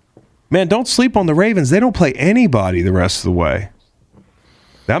 Man, don't sleep on the Ravens. They don't play anybody the rest of the way.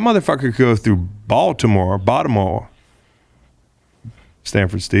 That motherfucker could go through Baltimore.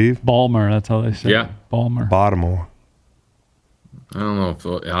 Stanford Steve. Balmer, that's how they say it. Yeah. Baltimore. I don't know if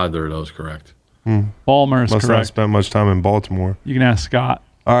either of those correct. Balmer is Must not correct. spend much time in Baltimore. You can ask Scott.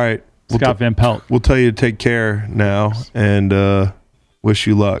 All right. Scott Van Pelt. We'll tell you to take care now and wish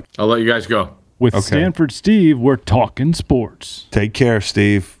you luck. I'll let you guys go. With Stanford Steve, we're talking sports. Take care,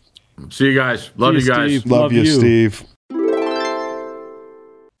 Steve. See you guys. Love you guys. Steve. Love you, Steve.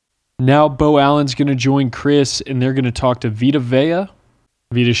 Now Bo Allen's going to join Chris, and they're going to talk to Vita Vea.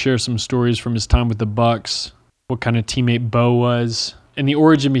 Vita shares some stories from his time with the Bucks, what kind of teammate Bo was, and the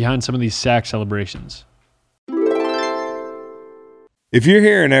origin behind some of these sack celebrations. If you're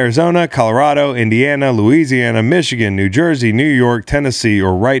here in Arizona, Colorado, Indiana, Louisiana, Michigan, New Jersey, New York, Tennessee,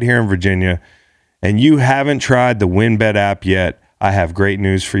 or right here in Virginia, and you haven't tried the WinBet app yet, I have great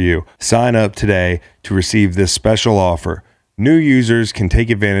news for you. Sign up today to receive this special offer. New users can take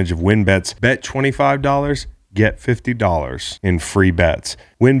advantage of WinBet's bet $25, get $50 in free bets.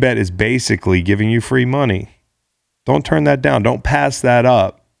 WinBet is basically giving you free money. Don't turn that down. Don't pass that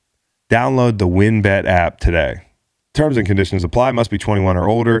up. Download the WinBet app today. Terms and conditions apply. Must be 21 or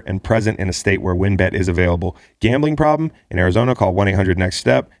older and present in a state where WinBet is available. Gambling problem? In Arizona, call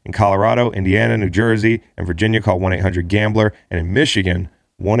 1-800-NEXT-STEP. In Colorado, Indiana, New Jersey, and Virginia, call 1-800-GAMBLER. And in Michigan,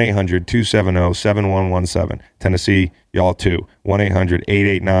 1-800-270-7117. Tennessee, y'all too.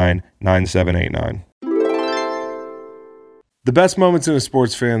 1-800-889-9789. The best moments in a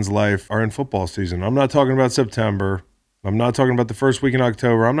sports fan's life are in football season. I'm not talking about September. I'm not talking about the first week in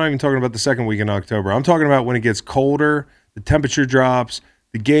October. I'm not even talking about the second week in October. I'm talking about when it gets colder, the temperature drops,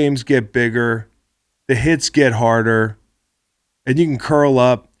 the games get bigger, the hits get harder, and you can curl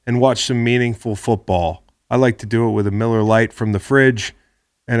up and watch some meaningful football. I like to do it with a Miller Lite from the fridge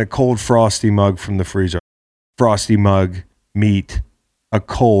and a cold Frosty mug from the freezer. Frosty mug, meat, a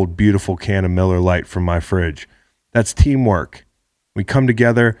cold, beautiful can of Miller Lite from my fridge. That's teamwork. We come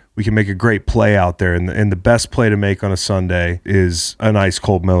together, we can make a great play out there, and the best play to make on a Sunday is an ice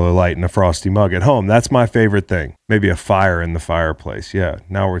cold Miller Lite and a Frosty mug at home. That's my favorite thing. Maybe a fire in the fireplace. Yeah,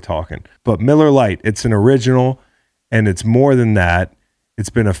 now we're talking. But Miller Lite, it's an original, and it's more than that. It's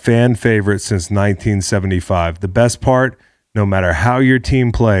been a fan favorite since 1975. The best part, no matter how your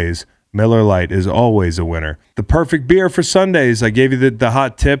team plays, Miller Lite is always a winner. The perfect beer for Sundays. I gave you the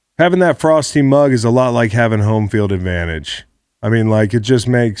hot tip. Having that Frosty mug is a lot like having home field advantage. I mean, like, it just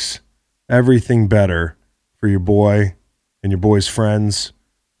makes everything better for your boy and your boy's friends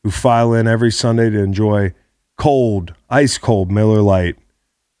who file in every Sunday to enjoy cold, ice cold Miller Lite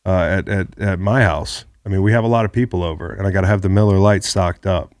at my house. I mean, we have a lot of people over, and I got to have the Miller Lite stocked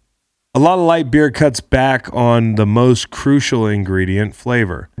up. A lot of light beer cuts back on the most crucial ingredient,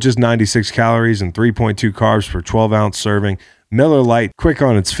 flavor. Just 96 calories and 3.2 carbs per 12-ounce serving. Miller Lite, quick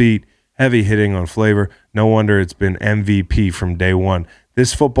on its feet, heavy hitting on flavor. No wonder it's been MVP from day one.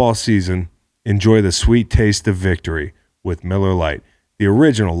 This football season, enjoy the sweet taste of victory with Miller Lite, the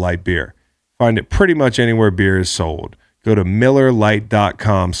original light beer. Find it pretty much anywhere beer is sold. Go to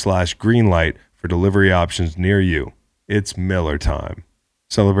MillerLite.com/greenlight for delivery options near you. It's Miller time.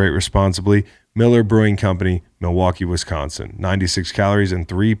 Celebrate responsibly. Miller Brewing Company, Milwaukee, Wisconsin. 96 calories and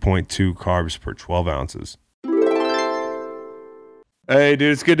 3.2 carbs per 12 ounces. Hey,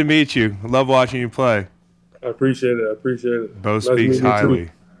 dude, it's good to meet you. I love watching you play. I appreciate it. Bo speaks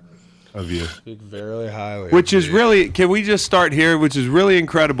highly of you. Speak very highly. Which is really, can we just start here? Which is really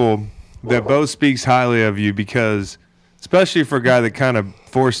incredible that Bo speaks highly of you, because especially for a guy that kind of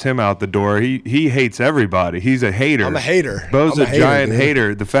forced him out the door, he hates everybody. He's a hater. I'm a hater. Bo's I'm a giant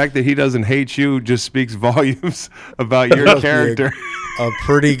hater. The fact that he doesn't hate you just speaks volumes about your character. A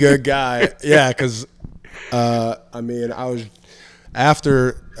pretty good guy. Yeah, because, I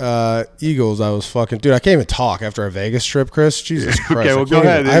after Eagles, I was fucking dude. I can't even talk after our Vegas trip, Chris. Jesus Christ! Okay, well, go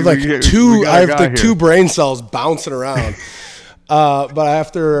ahead. I have like We got a guy here. two brain cells bouncing around. But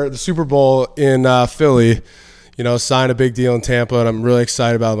after the Super Bowl in Philly, signed a big deal in Tampa, and I'm really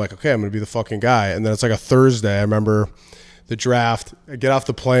excited about it. I'm like, okay, I'm going to be the fucking guy. And then it's like a Thursday. I remember the draft. I get off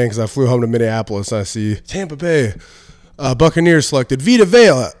the plane because I flew home to Minneapolis, and I see Tampa Bay Buccaneers selected Vita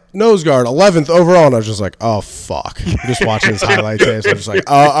Vea, nose guard, 11th overall. And I was just like, oh, fuck. I'm just watching his highlight tapes. I'm just like,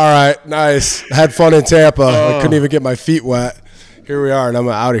 oh, all right, nice. Had fun in Tampa. I couldn't even get my feet wet. Here we are, and I'm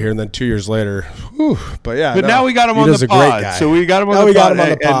out of here. And then 2 years later, whew, but yeah. But now we got him on the pod. So we got him on the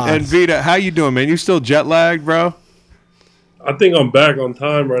pod. And Vita, how you doing, man? You still jet lagged, bro? I think I'm back on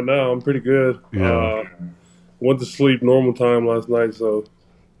time right now. I'm pretty good. Yeah. Went to sleep normal time last night. So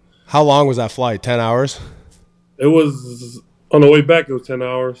how long was that flight? 10 hours? It was on the way back. It was 10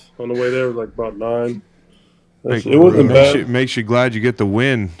 hours. On the way there, it was like about 9. It wasn't bad. Makes you glad you get the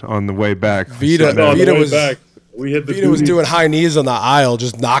win on the way back. Vita was back. Vita was doing high knees on the aisle,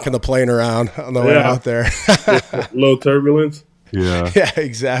 just knocking the plane around on the way out there. Low turbulence. Yeah. Yeah,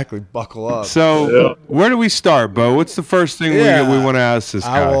 exactly. Buckle up. So, where do we start, Bo? What's the first thing we want to ask this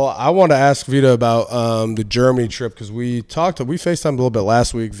guy? I want to ask Vita about the Germany trip because we FaceTimed a little bit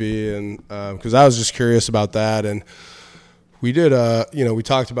last week, V, and because I was just curious about that, and we did we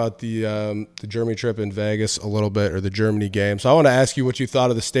talked about the Germany trip in Vegas a little bit, or the Germany game. So I want to ask you what you thought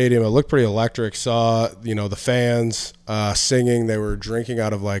of the stadium. It looked pretty electric. Saw the fans singing. They were drinking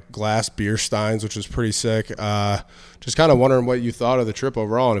out of like glass beer steins, which was pretty sick. Just kind of wondering what you thought of the trip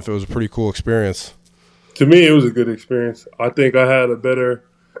overall, and if it was a pretty cool experience. To me, it was a good experience. I think I had a better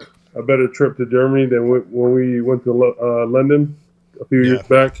trip to Germany than when we went to London a few years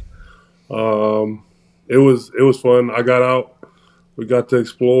back. It was fun. I got out. We got to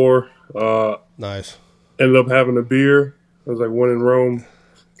explore. Nice. Ended up having a beer. It was like one in Rome.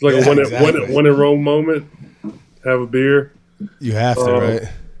 It's like a one in Rome moment. Have a beer. You have to, right?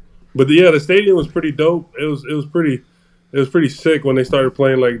 But the stadium was pretty dope. It was pretty sick when they started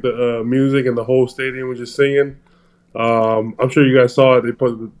playing like the music and the whole stadium was just singing. I'm sure you guys saw it.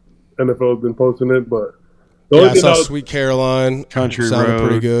 The NFL has been posting it, but I saw Sweet Caroline. Country sounded Road.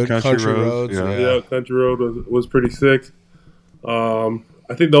 pretty good. Country Roads. Yeah, Country Road was pretty sick.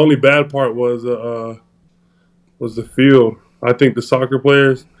 I think the only bad part was the field. I think the soccer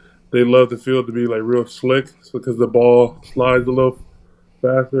players, they love the field to be like real slick because the ball slides a little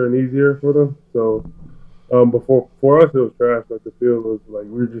faster and easier for them. So, but for us, it was trash. Like the field was like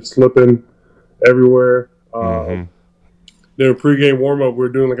we were just slipping everywhere. Then pregame warm up, we were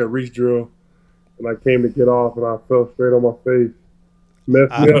doing like a reach drill, and I came to get off, and I fell straight on my face.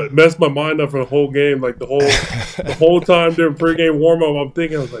 Messed my mind up for the whole game. Like the whole time during pregame warm up, I'm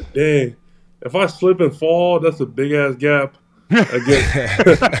thinking, I was like, dang, if I slip and fall, that's a big ass gap. Hey,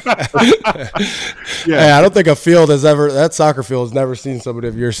 I don't think that soccer field has never seen somebody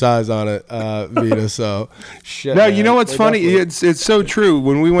of your size on it, Vita. So, shit. No, man. you know what's funny? It's so true.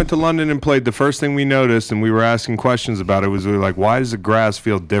 When we went to London and played, the first thing we noticed, and we were asking questions about it, was we were like, why does the grass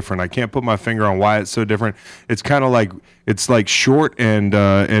feel different? I can't put my finger on why it's so different. It's kind of like it's like short and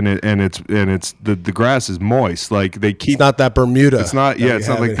it's the grass is moist. Like they keep. It's not that Bermuda. It's not. Yeah, it's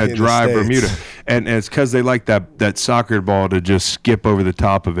not like that dry Bermuda. And it's because they like that soccer ball to just skip over the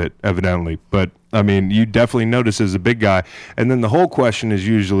top of it, evidently. But I mean, you definitely notice as a big guy. And then the whole question is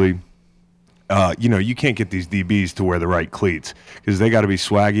usually, you can't get these DBs to wear the right cleats because they got to be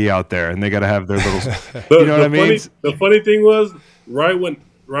swaggy out there and they got to have their little. You know what I mean? The funny thing was right when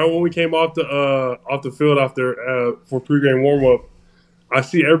we came off the field after for pregame warm up, I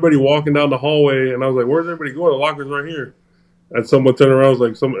see everybody walking down the hallway, and I was like, "Where's everybody going? The locker's right here." And someone turned around,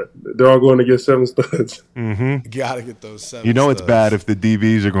 was like, they're all going to get 7 studs. Mm-hmm. You got to get those 7 You know studs. It's bad if the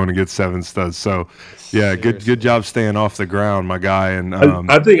DBs are going to get 7 studs. So, yeah, good job staying off the ground, my guy. And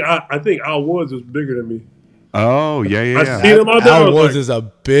I think Al Woods is bigger than me. Oh, yeah. I seen him out there. Al Woods is a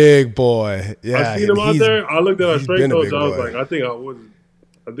big boy. Yeah, I seen him out there. I looked at our strength coach. I was boy. like, I think Al Woods.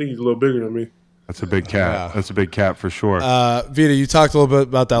 I think he's a little bigger than me. That's a big cap. Yeah. That's a big cap for sure. Vita, you talked a little bit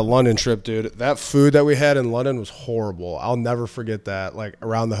about that London trip, dude. That food that we had in London was horrible. I'll never forget that. Like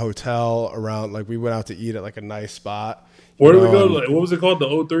around the hotel, we went out to eat at like a nice spot. Where did we go? Like, what was it called?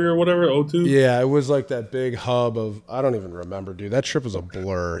 The 03 or whatever? 02? Yeah, it was like that big hub of, I don't even remember, dude. That trip was a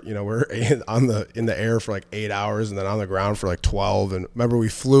blur. We're in the air for like 8 hours and then on the ground for like 12. And remember, we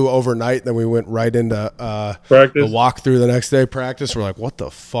flew overnight, then we went right into practice. The walk through the next day practice. We're like, what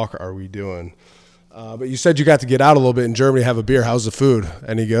the fuck are we doing? But you said you got to get out a little bit in Germany, have a beer. How's the food?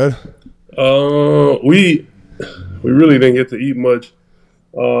 Any good? We really didn't get to eat much.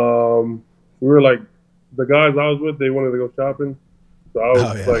 We were like, the guys I was with, they wanted to go shopping.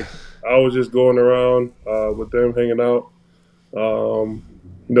 So I was just going around with them, hanging out.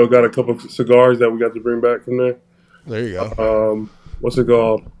 Got a couple of cigars that we got to bring back from there. There you go. What's it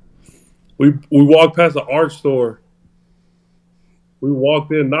called? We walked past the art store. We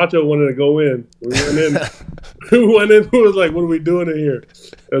walked in. Nacho wanted to go in. We went in. We went in. We was like, "What are we doing in here?"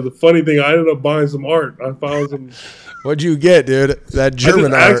 It was a funny thing. I ended up buying some art. I found some. What'd you get, dude? That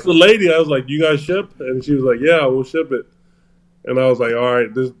German I art. asked the lady. I was like, "You guys ship?" And she was like, "Yeah, we'll ship it." And I was like, "All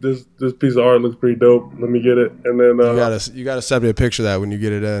right, this piece of art looks pretty dope. Let me get it." And then you gotta send me a picture of that when you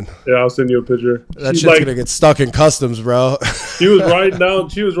get it in. Yeah, I'll send you a picture. That shit's gonna get stuck in customs, bro. She was writing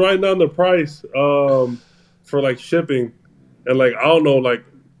down the price for like shipping, and like I don't know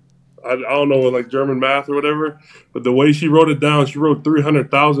like German math or whatever, but the way she wrote it down, she wrote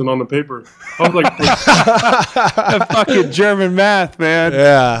 300,000 on the paper. I was like, that fucking German math, man.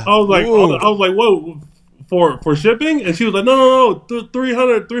 Yeah. I was like, whoa, for shipping? And she was like, no,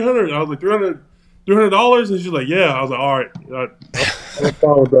 300. I was like, $300, and she's like, yeah. I was like, all right, I'm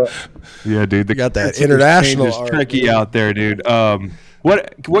fine with that. Yeah, dude, you got that international is tricky out there, dude.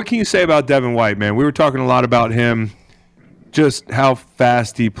 What can you say about Devin White, man? We were talking a lot about him. Just how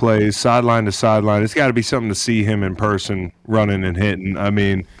fast he plays, sideline to sideline. It's got to be something to see him in person running and hitting. I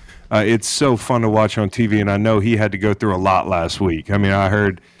mean, it's so fun to watch on TV, and I know he had to go through a lot last week. I mean, I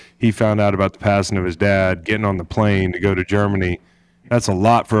heard he found out about the passing of his dad, getting on the plane to go to Germany. That's a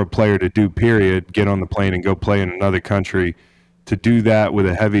lot for a player to do, period, get on the plane and go play in another country. To do that with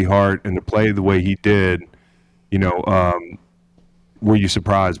a heavy heart and to play the way he did, were you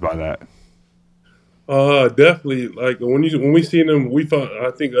surprised by that? Definitely. Like when we seen him, we thought.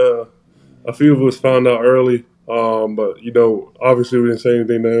 I think a few of us found out early. But obviously we didn't say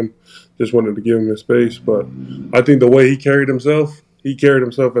anything to him. Just wanted to give him his space. But I think the way he carried himself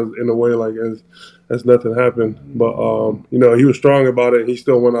as in a way like as nothing happened. But he was strong about it. He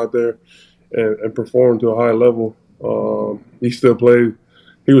still went out there and performed to a high level. He still played.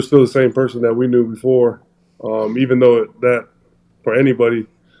 He was still the same person that we knew before. Even though that for anybody.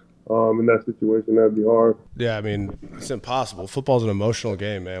 In that situation, that'd be hard. Yeah, I mean, it's impossible. Football's an emotional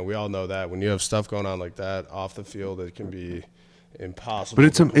game, man. We all know that. When you have stuff going on like that off the field, it can be impossible.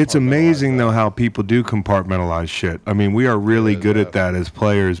 But it's amazing, though, how people do compartmentalize shit. I mean, we are really good at that as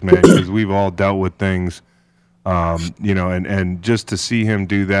players, man, because we've all dealt with things, and just to see him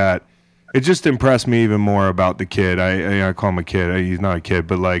do that, it just impressed me even more about the kid. I call him a kid. He's not a kid,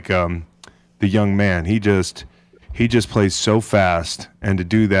 but like the young man, he just plays so fast, and to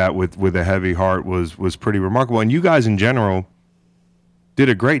do that with a heavy heart was pretty remarkable. And you guys in general did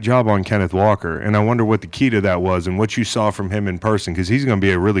a great job on Kenneth Walker, and I wonder what the key to that was and what you saw from him in person, because he's going to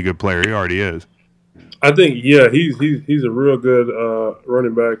be a really good player. He already is. I think, yeah, he's a real good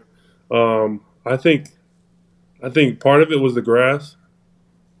running back. I think part of it was the grass.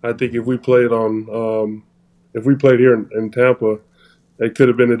 I think if we played here in Tampa, it could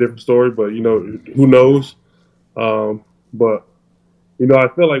have been a different story. But who knows? But I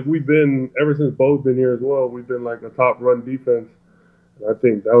feel like we've been, ever since Bo's been here as well, we've been like a top run defense. And I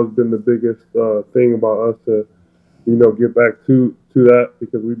think that has been the biggest thing about us to, get back to that,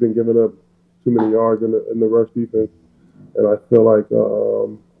 because we've been giving up too many yards in the rush defense. And I feel like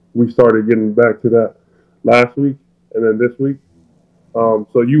we started getting back to that last week and then this week.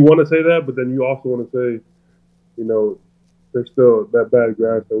 So you want to say that, but then you also want to say, there's still that bad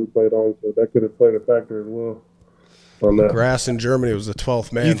grass that we played on, so that could have played a factor as well. On that. Grass in Germany was the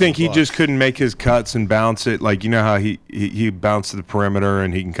 12th man. You think he just couldn't make his cuts and bounce it? Like, how he bounced to the perimeter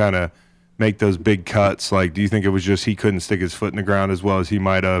and he can kind of make those big cuts? Like, do you think it was just he couldn't stick his foot in the ground as well as he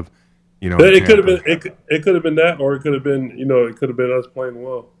might have? It could have been. It could have been that, or it could have been. It could have been us playing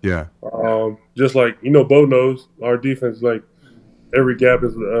well. Yeah. Just like Bo knows, our defense, like every gap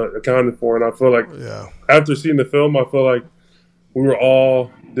is accounted for, and I feel like after seeing the film, I feel like we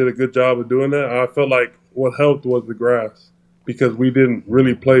did a good job of doing that. I felt like what helped was the grass, because we didn't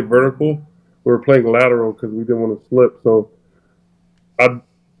really play vertical. We were playing lateral because we didn't want to slip. So I'd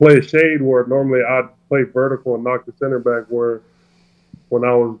play a shade where normally I'd play vertical and knock the center back, where when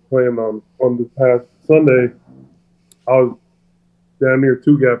I was playing on this past Sunday, I was damn near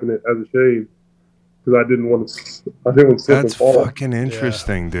two-gapping it as a shade because I didn't want to slip and fall. That's fucking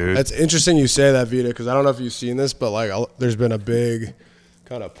interesting, dude. That's interesting you say that, Vita, because I don't know if you've seen this, but like there's been a big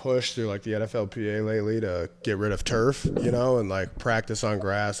kind of push through like the NFLPA lately to get rid of turf, and like practice on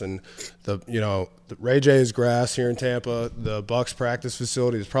grass. And the Ray J's grass here in Tampa, the Bucks practice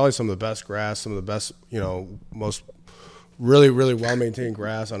facility is probably some of the best grass, some of the best, most really, really well-maintained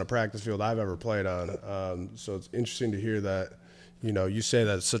grass on a practice field I've ever played on. So it's interesting to hear that, you say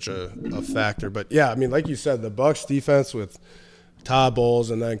that it's such a factor. But yeah, I mean, like you said, the Bucks defense with Todd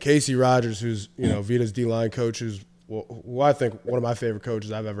Bowles, and then Casey Rogers, who's Vita's D-line coach, who I think one of my favorite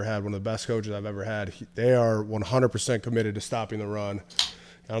coaches I've ever had, one of the best coaches I've ever had. They are 100% committed to stopping the run.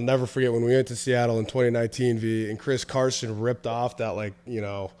 I'll never forget when we went to Seattle in 2019, and Chris Carson ripped off that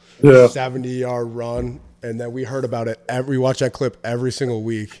 70-yard run, and then we heard about it. We watched that clip every single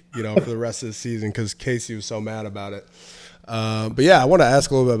week, for the rest of the season because Casey was so mad about it. But yeah, I want to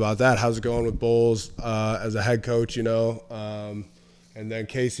ask a little bit about that. How's it going with Bowles as a head coach? And then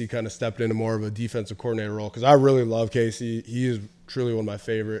Casey kind of stepped into more of a defensive coordinator role because I really love Casey. He is truly one of my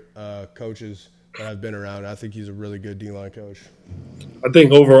favorite coaches that I've been around. I think he's a really good D-line coach. I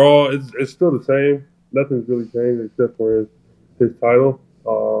think overall it's still the same. Nothing's really changed except for his title.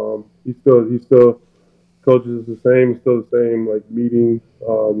 He still coaches the same. It's still the same meetings.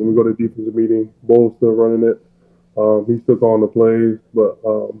 When we go to defensive meeting, Bowles still running it. He's still calling the plays. But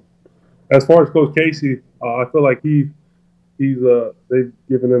as far as Coach Casey, I feel like they've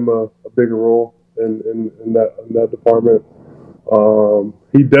given him a bigger role in that department.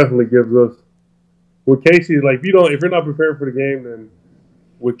 He definitely gives us. With Casey, if you're not prepared for the game, then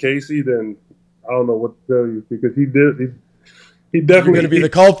with Casey, then I don't know what to tell you because he definitely you're going to be the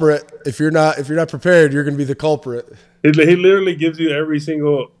culprit if you're not prepared. You're going to be the culprit. He literally gives you every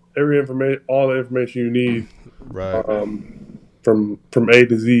information, all the information you need, right? From A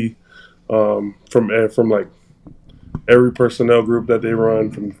to Z, from every personnel group that they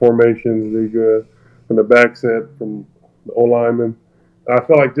run, from formations, from the back set, from the O lineman. I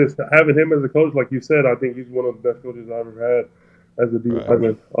feel like just having him as a coach, like you said, I think he's one of the best coaches I've ever had as a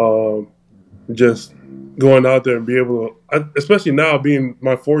D-lineman. Just going out there and be able to, especially now being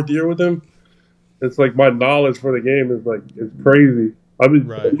my 4th year with him, it's like my knowledge for the game is it's crazy.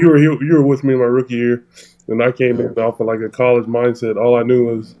 You were with me in my rookie year, and I came in off of a college mindset. All I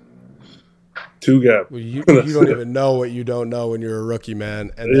knew was two gap. Well, you don't even know what you don't know when you're a rookie,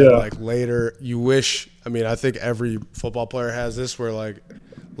 man. And then later, you wish. I mean, I think every football player has this where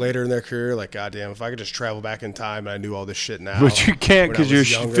later in their career, God damn, if I could just travel back in time and I knew all this shit now. But you can't because you're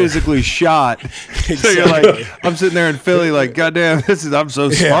physically shot. Exactly. So you're I'm sitting there in Philly God damn, I'm so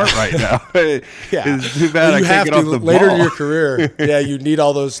smart right now. It's too bad I can't get off the ball. Later in your career, you need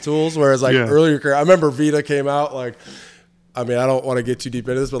all those tools. Whereas earlier in your career, I remember Vita came out I don't want to get too deep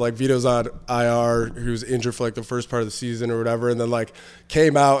into this, but Vito's on IR, who was injured for the first part of the season or whatever, and then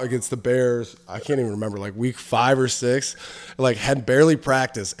came out against the Bears. I can't even remember, week 5 or 6, had barely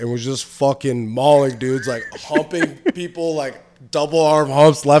practiced and was just fucking mauling dudes, humping people, double arm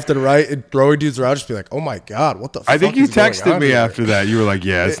humps left and right, and throwing dudes around. Just be oh my god, what the? I think you texted me here? After that. You were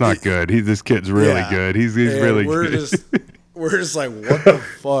yeah, it's not good. This kid's really good. He's really good. We're just what the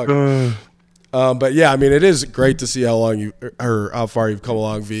fuck. But yeah, I mean, it is great to see how far you've come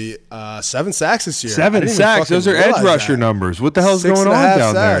along, V. 7 sacks this year. 7 sacks. Those are edge rusher numbers. What the hell's going on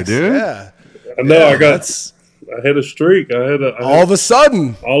down there, dude? Yeah. I know. I hit a streak. All of a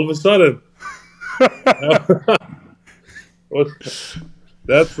sudden.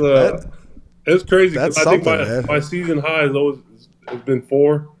 That's it's crazy. I think my season high has been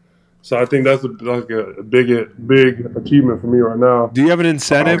 4. So I think that's a big achievement for me right now. Do you have an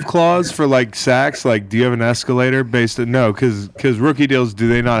incentive clause for sacks? Do you have an escalator based on no? Because rookie deals, do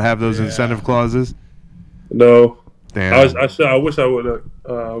they not have those incentive clauses? No. Damn. I wish I would have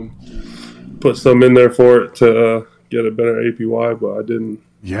put some in there for it to get a better APY, but I didn't.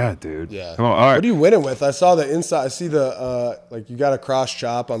 Yeah, dude. Yeah. Come on, all right. What are you winning with? I saw the inside. I see the you got a cross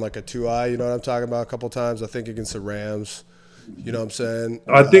chop on a 2-eye. You know what I'm talking about? A couple times. I think against the Rams. You know what I'm saying?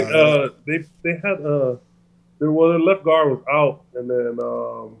 I think they had their left guard was out, and then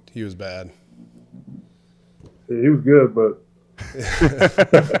he was bad. Yeah, he was good, but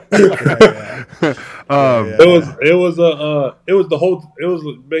it was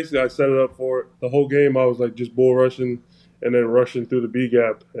basically I set it up for it. The whole game I was just bull rushing and then rushing through the B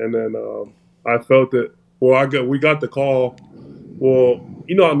gap, and then I felt it. Well, we got the call. Well,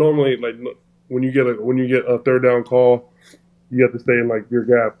 how normally when you get a third down call, you have to stay in your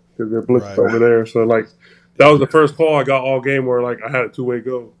gap because they're blitzed over there. So that was the first call I got all game where I had a 2-way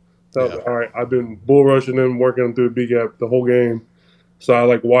go. So I was all right, I've been bull rushing him, working him through the B gap the whole game. So I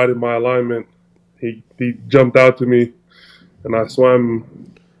widened my alignment. He jumped out to me, and I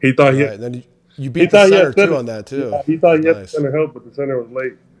swam. He thought he. Then you beat the center too on that too. He thought he had the center help, but the center was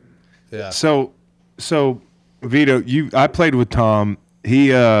late. Yeah. So Vito, I played with Tom.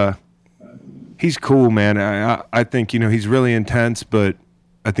 He's cool, man. I think he's really intense, but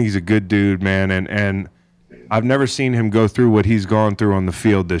I think he's a good dude, man. And I've never seen him go through what he's gone through on the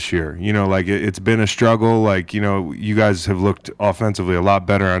field this year. It's been a struggle. You guys have looked offensively a lot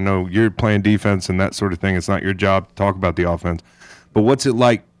better. I know you're playing defense and that sort of thing. It's not your job to talk about the offense, But what's it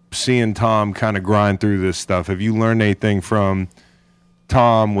like seeing Tom kind of grind through this stuff? Have you learned anything from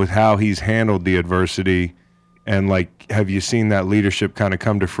Tom with how he's handled the adversity? And, like, have you seen that leadership kind of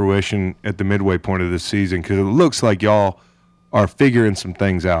come to fruition at the midway point of this season? Because it looks like y'all are figuring some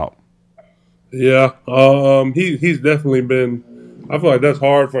things out. Yeah, he's definitely been. I feel like that's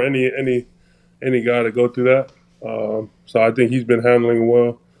hard for any guy to go through that. So I think he's been handling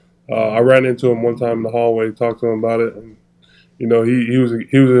well. I ran into him one time in the hallway, talked to him about it, and he was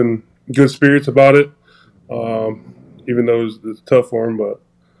in good spirits about it. Even though it's tough for him, but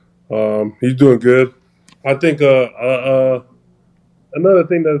he's doing good. I think another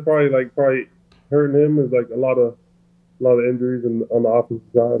thing that's probably hurting him is like a lot of injuries on the offensive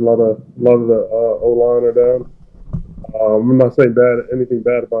side. A lot of the O-line are down. I'm not saying anything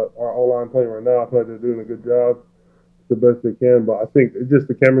bad about our O-line playing right now. I feel like they're doing a good job, the best they can. But I think it's just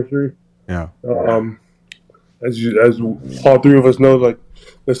the chemistry. Yeah. As all three of us know, like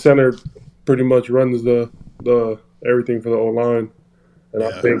the center pretty much runs the everything for the O-line. And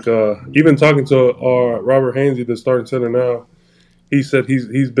I think even talking to Robert Hainsey, the starting center now, he said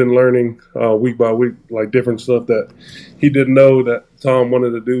he's been learning week by week, like different stuff that he didn't know that Tom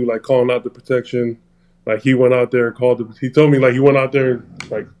wanted to do, like calling out the protection. Like he went out there and he told me like he went out there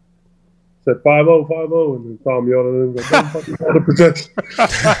and like said 5-0, 5-0, and then Tom yelled at him, like, don't fucking call the protection.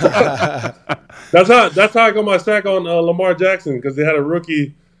 That's how I got my sack on Lamar Jackson, because they had a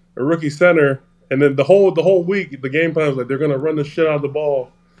rookie center. And then the whole week, the game plan was like, they're going to run the shit out of the ball.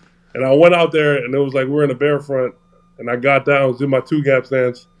 And I went out there, and it was like we're in a bear front. And I got down, was in my 2-gap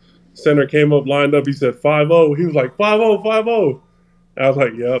stance. Center came up, lined up. He said 5-0. He was like 5-0, 5-0. I was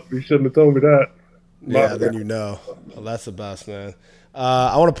like, yep, you shouldn't have told me that. Yeah, then you know. Well, that's the best, man.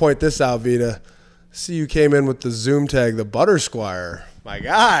 I want to point this out, Vita. See, you came in with the Zoom tag, the Butter Squire. My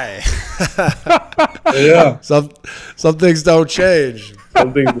guy. Yeah. Some things don't change.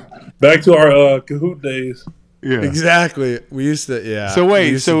 Back to our Kahoot days. Yeah, exactly. We used to, yeah. So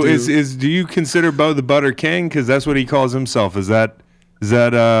wait, do you consider Bo the Butter King? Because that's what he calls himself. Is that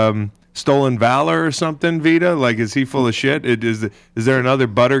stolen valor or something, Vita? Like, is he full of shit? Is there another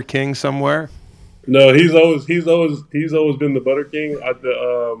Butter King somewhere? No, he's always been the Butter King.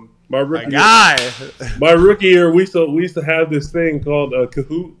 My rookie year, we used to have this thing called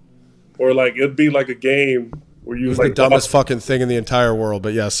Kahoot, or like it'd be like a game. Where you it was like the dumbest fucking thing in the entire world,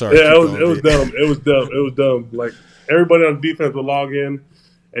 but yeah, sorry. Yeah, it was dumb. It was dumb. Like everybody on defense would log in,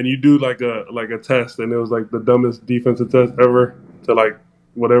 and you do like a test, and it was like the dumbest defensive test ever to like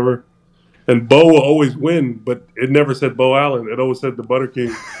whatever. And Bo will always win, but it never said Bo Allen. It always said the Butter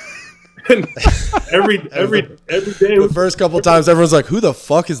King. And every day, the first couple times, everyone's like, "Who the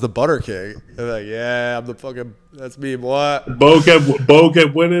fuck is the Butter King?" And they're like, "Yeah, I'm the fucking. That's me. What?" Bo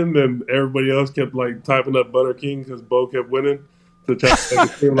kept winning, and everybody else kept like typing up Butter King because Bo kept winning. To try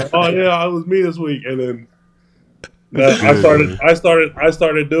to like, oh yeah, it was me this week, and then I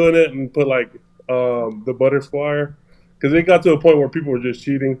started doing it and put like the Butter Squire, because it got to a point where people were just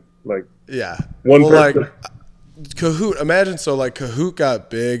cheating. Like one person. Like, Kahoot, imagine like Kahoot got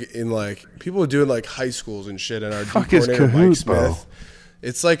big in like people were doing like high schools and shit, and our coordinator Mike Smith.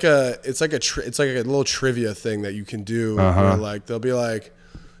 It's like a little trivia thing that you can do where like they'll be like,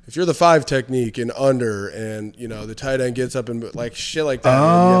 if you're the 5 technique and under, and you know the tight end gets up and like shit like that, and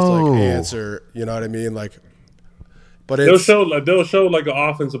you have to like answer. You know what I mean? Like, but they'll show like an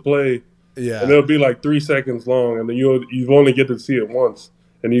offensive play, and it'll be like 3 seconds long, and then you only get to see it once.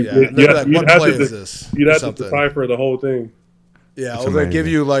 And you'd have to decipher the whole thing. Yeah, or they give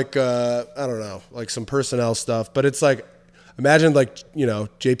you like I don't know, like some personnel stuff, but it's like imagine like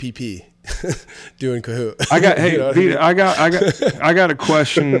JPP doing Kahoot. I got a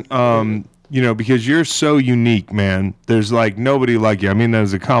question. Because you're so unique, man. There's like nobody like you. I mean, that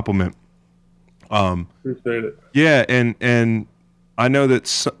is a compliment. Appreciate it. Yeah, and I know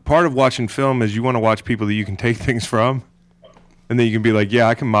that part of watching film is you want to watch people that you can take things from. And then you can be like, yeah,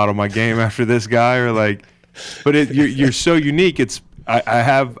 I can model my game after this guy, or like, but you're so unique.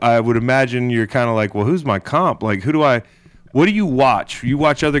 I would imagine you're kind of like, well, who's my comp? Like, what do you watch? You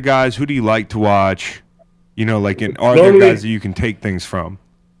watch other guys. Who do you like to watch? Are there guys that you can take things from?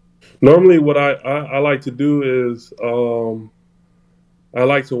 Normally what I like to do is I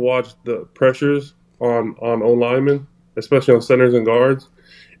like to watch the pressures on O-linemen, especially on centers and guards.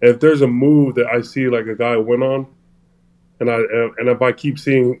 And if there's a move that I see like a guy went on, and if I keep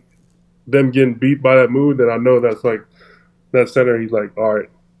seeing them getting beat by that move, then I know that's like that center. He's like, all right,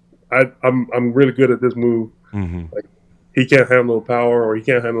 I'm really good at this move. Mm-hmm. Like he can't handle the power, or he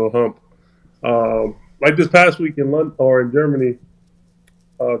can't handle the hump. Like this past week in Germany,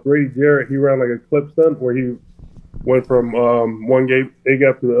 Grady Jarrett, he ran like a clip stunt where he went from one A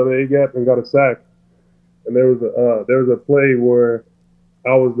gap to the other A gap and got a sack. And there was a play where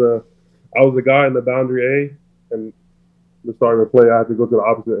I was the guy in the boundary A, and the starting to play, I had to go to the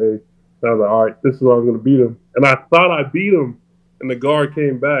opposite A. And I was like, all right, this is where I'm going to beat him. And I thought I beat him, and the guard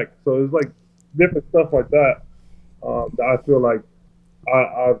came back. So it was like different stuff like that that I feel like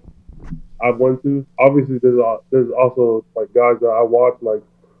I've went to. Obviously, there's also like guys that I watch like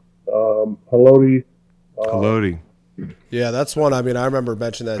Haloti. Haloti. Yeah, that's one. I mean, I remember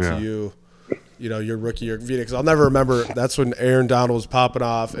mentioning that to you. You know, your rookie year, Vita, because I'll never remember. That's when Aaron Donald was popping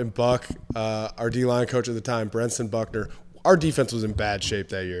off, and Buck, our D-line coach at the time, Brenson Buckner. Our defense was in bad shape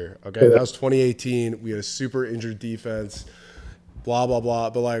that year. Okay, that was 2018. We had a super injured defense. Blah blah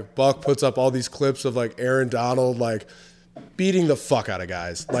blah. But like Buck puts up all these clips of like Aaron Donald like beating the fuck out of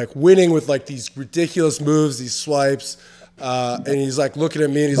guys, like winning with like these ridiculous moves, these swipes. And he's like looking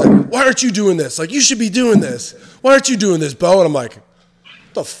at me, and he's like, "Why aren't you doing this? Like, you should be doing this. Why aren't you doing this, Bo?" And I'm like,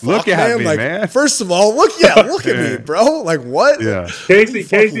 the fuck, look at man? me, Like, man. First of all, look at me, bro. Like, what? Yeah. Casey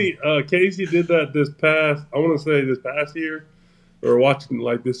did that this past year. We were watching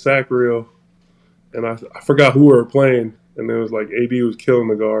like this sack reel, and I forgot who we were playing, and it was like AD was killing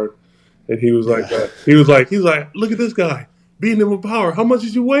the guard, and he was like, look at this guy beating him with power. How much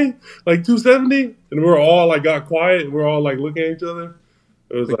did you weigh? Like 270? And we were all like got quiet, and we were all like looking at each other.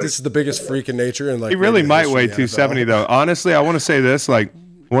 It was like this is the biggest freak in nature, and like he really might weigh 270 though. Honestly, I want to say this. Like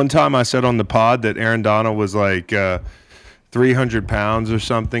one time, I said on the pod that Aaron Donald was like 300 pounds or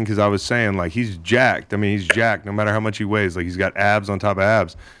something because I was saying like he's jacked. I mean, he's jacked no matter how much he weighs. Like he's got abs on top of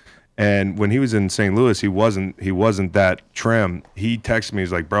abs. And when he was in St. Louis, he wasn't that trim. He texted me.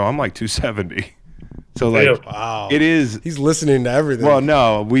 He's like, "Bro, I'm like 270." So like, wow, it is. He's listening to everything. Well,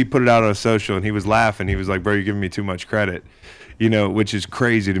 no, we put it out on social, and he was laughing. He was like, "Bro, you're giving me too much credit." You know, which is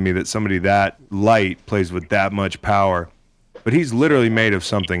crazy to me that somebody that light plays with that much power. But he's literally made of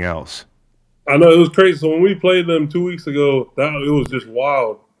something else. I know, it was crazy. So when we played them 2 weeks ago, it was just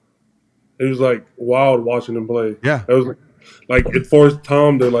wild. It was like wild watching them play. Yeah. It was like it forced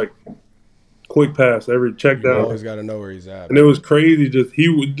Tom to like quick pass every check down. You always got to know where he's at. And it was crazy. Just he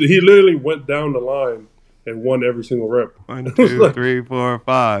literally went down the line and won every single rep. 1, 2, 3, 4,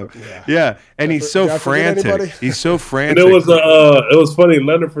 5. Yeah, and he's so frantic. He's so frantic. And it was funny.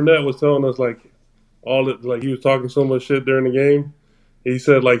 Leonard Fournette was telling us like he was talking so much shit during the game. He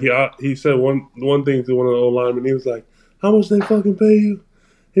said like he said one thing to one of the old linemen. He was like, "How much they fucking pay you?"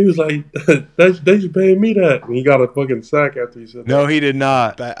 He was like, "They should pay me that." And he got a fucking sack after he said that. No, he did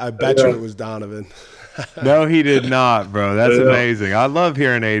not. I bet you it was Donovan. No, he did not, bro. That's amazing. I love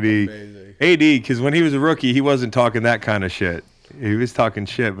hearing AD. AD, because when he was a rookie, he wasn't talking that kind of shit. He was talking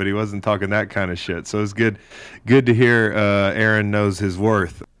shit, but he wasn't talking that kind of shit. So it's good to hear Aaron knows his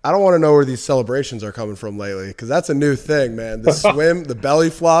worth. I don't want to know where these celebrations are coming from lately, because that's a new thing, man. The swim, the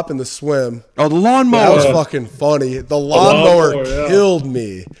belly flop, and the swim. Oh, the lawnmower. That was fucking funny. The lawnmower killed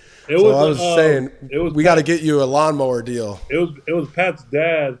me. I was saying, we got to get you a lawnmower deal. It was Pat's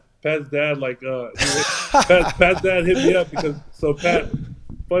dad. Pat's dad, Pat's dad hit me up because Pat.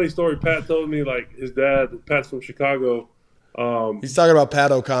 Funny story. Pat told me like his dad. Pat's from Chicago. He's talking about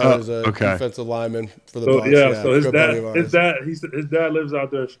Pat O'Connor as a defensive lineman for the Bucs. Yeah, so his dad lives out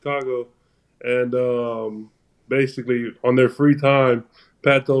there in Chicago, and basically on their free time,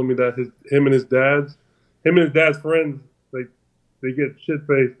 Pat told me that him and his dad's friends, they get shit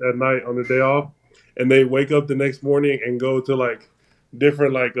faced at night on their day off, and they wake up the next morning and go to like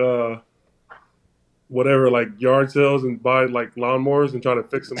different whatever like yard sales and buy like lawnmowers and try to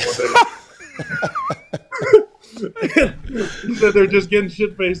fix them all day. He said they're just getting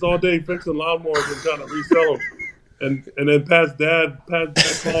shit faced all day fixing lawnmowers and trying to resell them. And then Pat's dad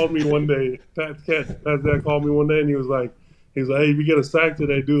called me one day. Pat's dad called me one day and he was like, "Hey, if you get a sack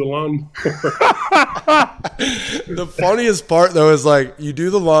today, do the lawnmower." The funniest part though is like you do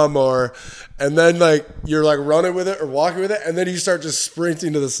the lawnmower, and then like you're like running with it or walking with it, and then you start just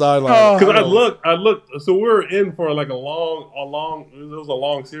sprinting to the sideline. Because I looked. So we were in for like a long. It was a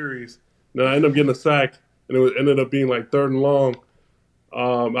long series. Then I ended up getting a sack, and it ended up being like 3rd and long.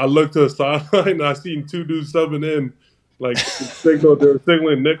 I looked to the sideline, and I seen 2 dudes subbing in. Like they were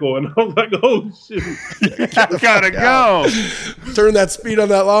signaling nickel, and I was like, "Oh shit, you gotta go! Turn that speed on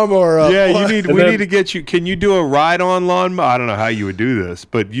that lawnmower up." Yeah, we need to get you. Can you do a ride-on lawnmower? I don't know how you would do this,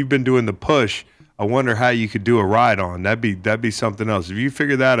 but you've been doing the push. I wonder how you could do a ride-on. That'd be something else. If you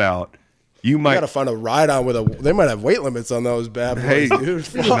figure that out, you might gotta find a ride-on with they might have weight limits on those bad boys,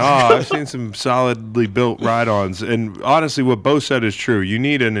 dude. No, I've seen some solidly built ride-ons, and honestly, what Bo said is true. You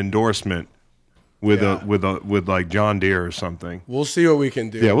need an endorsement with like John Deere or something. We'll see what we can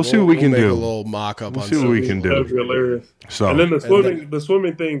do. Yeah, we'll see what we can make do. A little mock up. We'll on see what we can That'd do. be hilarious. So and then the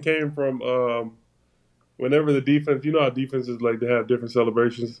swimming thing came from whenever the defense. You know how defenses like they have different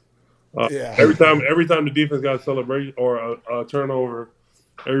celebrations. Every time the defense got a celebration or a turnover,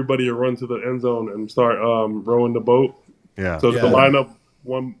 everybody would run to the end zone and start rowing the boat. Yeah. So the lineup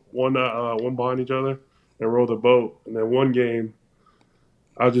one behind each other and row the boat. And then one game,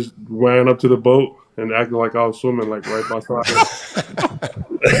 I just ran up to the boat and acted like I was swimming like right beside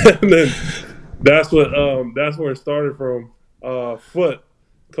it. And then that's where it started from. Foote,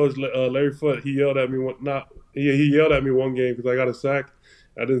 Coach Larry Foote, he yelled at me he yelled at me one game because I got a sack.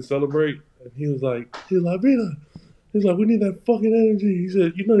 I didn't celebrate, and he was like, Vita, he's like, we need that fucking energy. He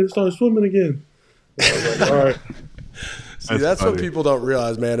said, you need to start swimming again. And I was like, all right. See, that's what people don't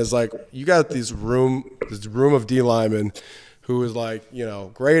realize, man, is like you got this room of D linemen who is like,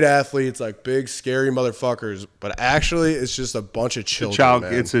 great athletes, like big, scary motherfuckers, but actually it's just a bunch of children,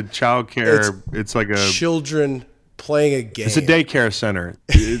 man. It's a child care. It's like a children playing a game. It's a daycare center.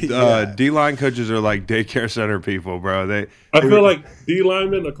 D-line coaches are like daycare center people, bro. I feel like D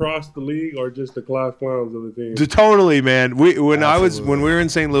linemen across the league are just the class clowns of the team. Totally, man. When we were in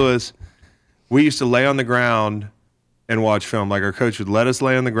St. Louis, we used to lay on the ground and watch film. Like our coach would let us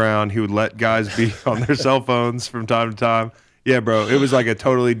lay on the ground. He would let guys be on their cell phones from time to time. Yeah, bro. It was like a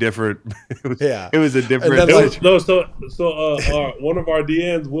totally different. It was a different. One of our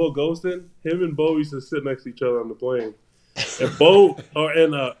DNs, Will Ghostin, him and Bo used to sit next to each other on the plane, and Will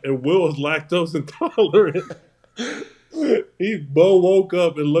was lactose intolerant. Bo woke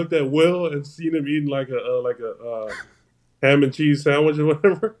up and looked at Will and seen him eating like a ham and cheese sandwich or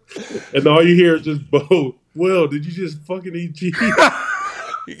whatever, and all you hear is just Bo. Will, did you just fucking eat cheese?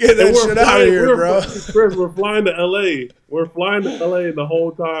 Get that shit out of here, bro. Chris, we're flying to LA. And the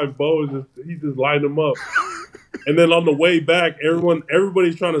whole time Bo he's just lighting them up. And then on the way back,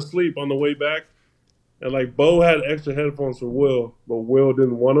 everybody's trying to sleep on the way back. And like Bo had extra headphones for Will, but Will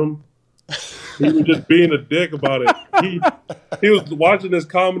didn't want them. He was just being a dick about it. He was watching this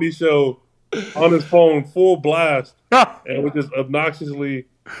comedy show on his phone full blast and was just obnoxiously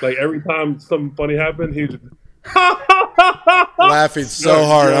like every time something funny happened, he was just laughing so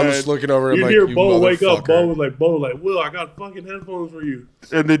hard. I'm just looking over him you like, hear you Bo wake up. motherfucker. Bo was like, Will, I got fucking headphones for you.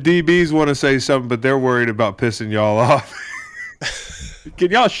 And the DBs want to say something, but they're worried about pissing y'all off.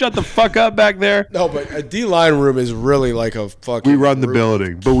 Can y'all shut the fuck up back there? No, but a D-line room is really like a fucking We run the room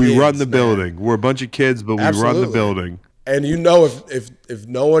building, of but we kids, run the man. building. We're a bunch of kids, but we run the Absolutely. building. And if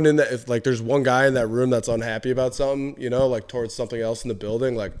no one in that, if like there's one guy in that room that's unhappy about something, like towards something else in the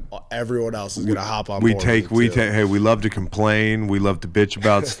building, like everyone else is gonna hop on. We board take with it, too. hey, we love to complain. We love to bitch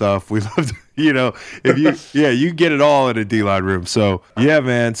about stuff. We love to, if you get it all in a D-line room. So yeah,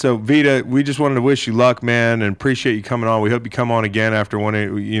 man. So Vita, we just wanted to wish you luck, man, and appreciate you coming on. We hope you come on again after one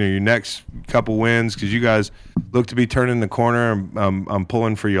of your next couple wins, because you guys look to be turning the corner. I'm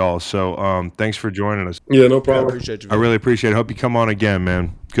pulling for y'all. So thanks for joining us. Yeah, no problem. I appreciate you. I really appreciate it. Hope you come on again,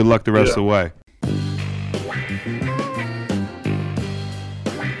 man. Good luck the rest of the way.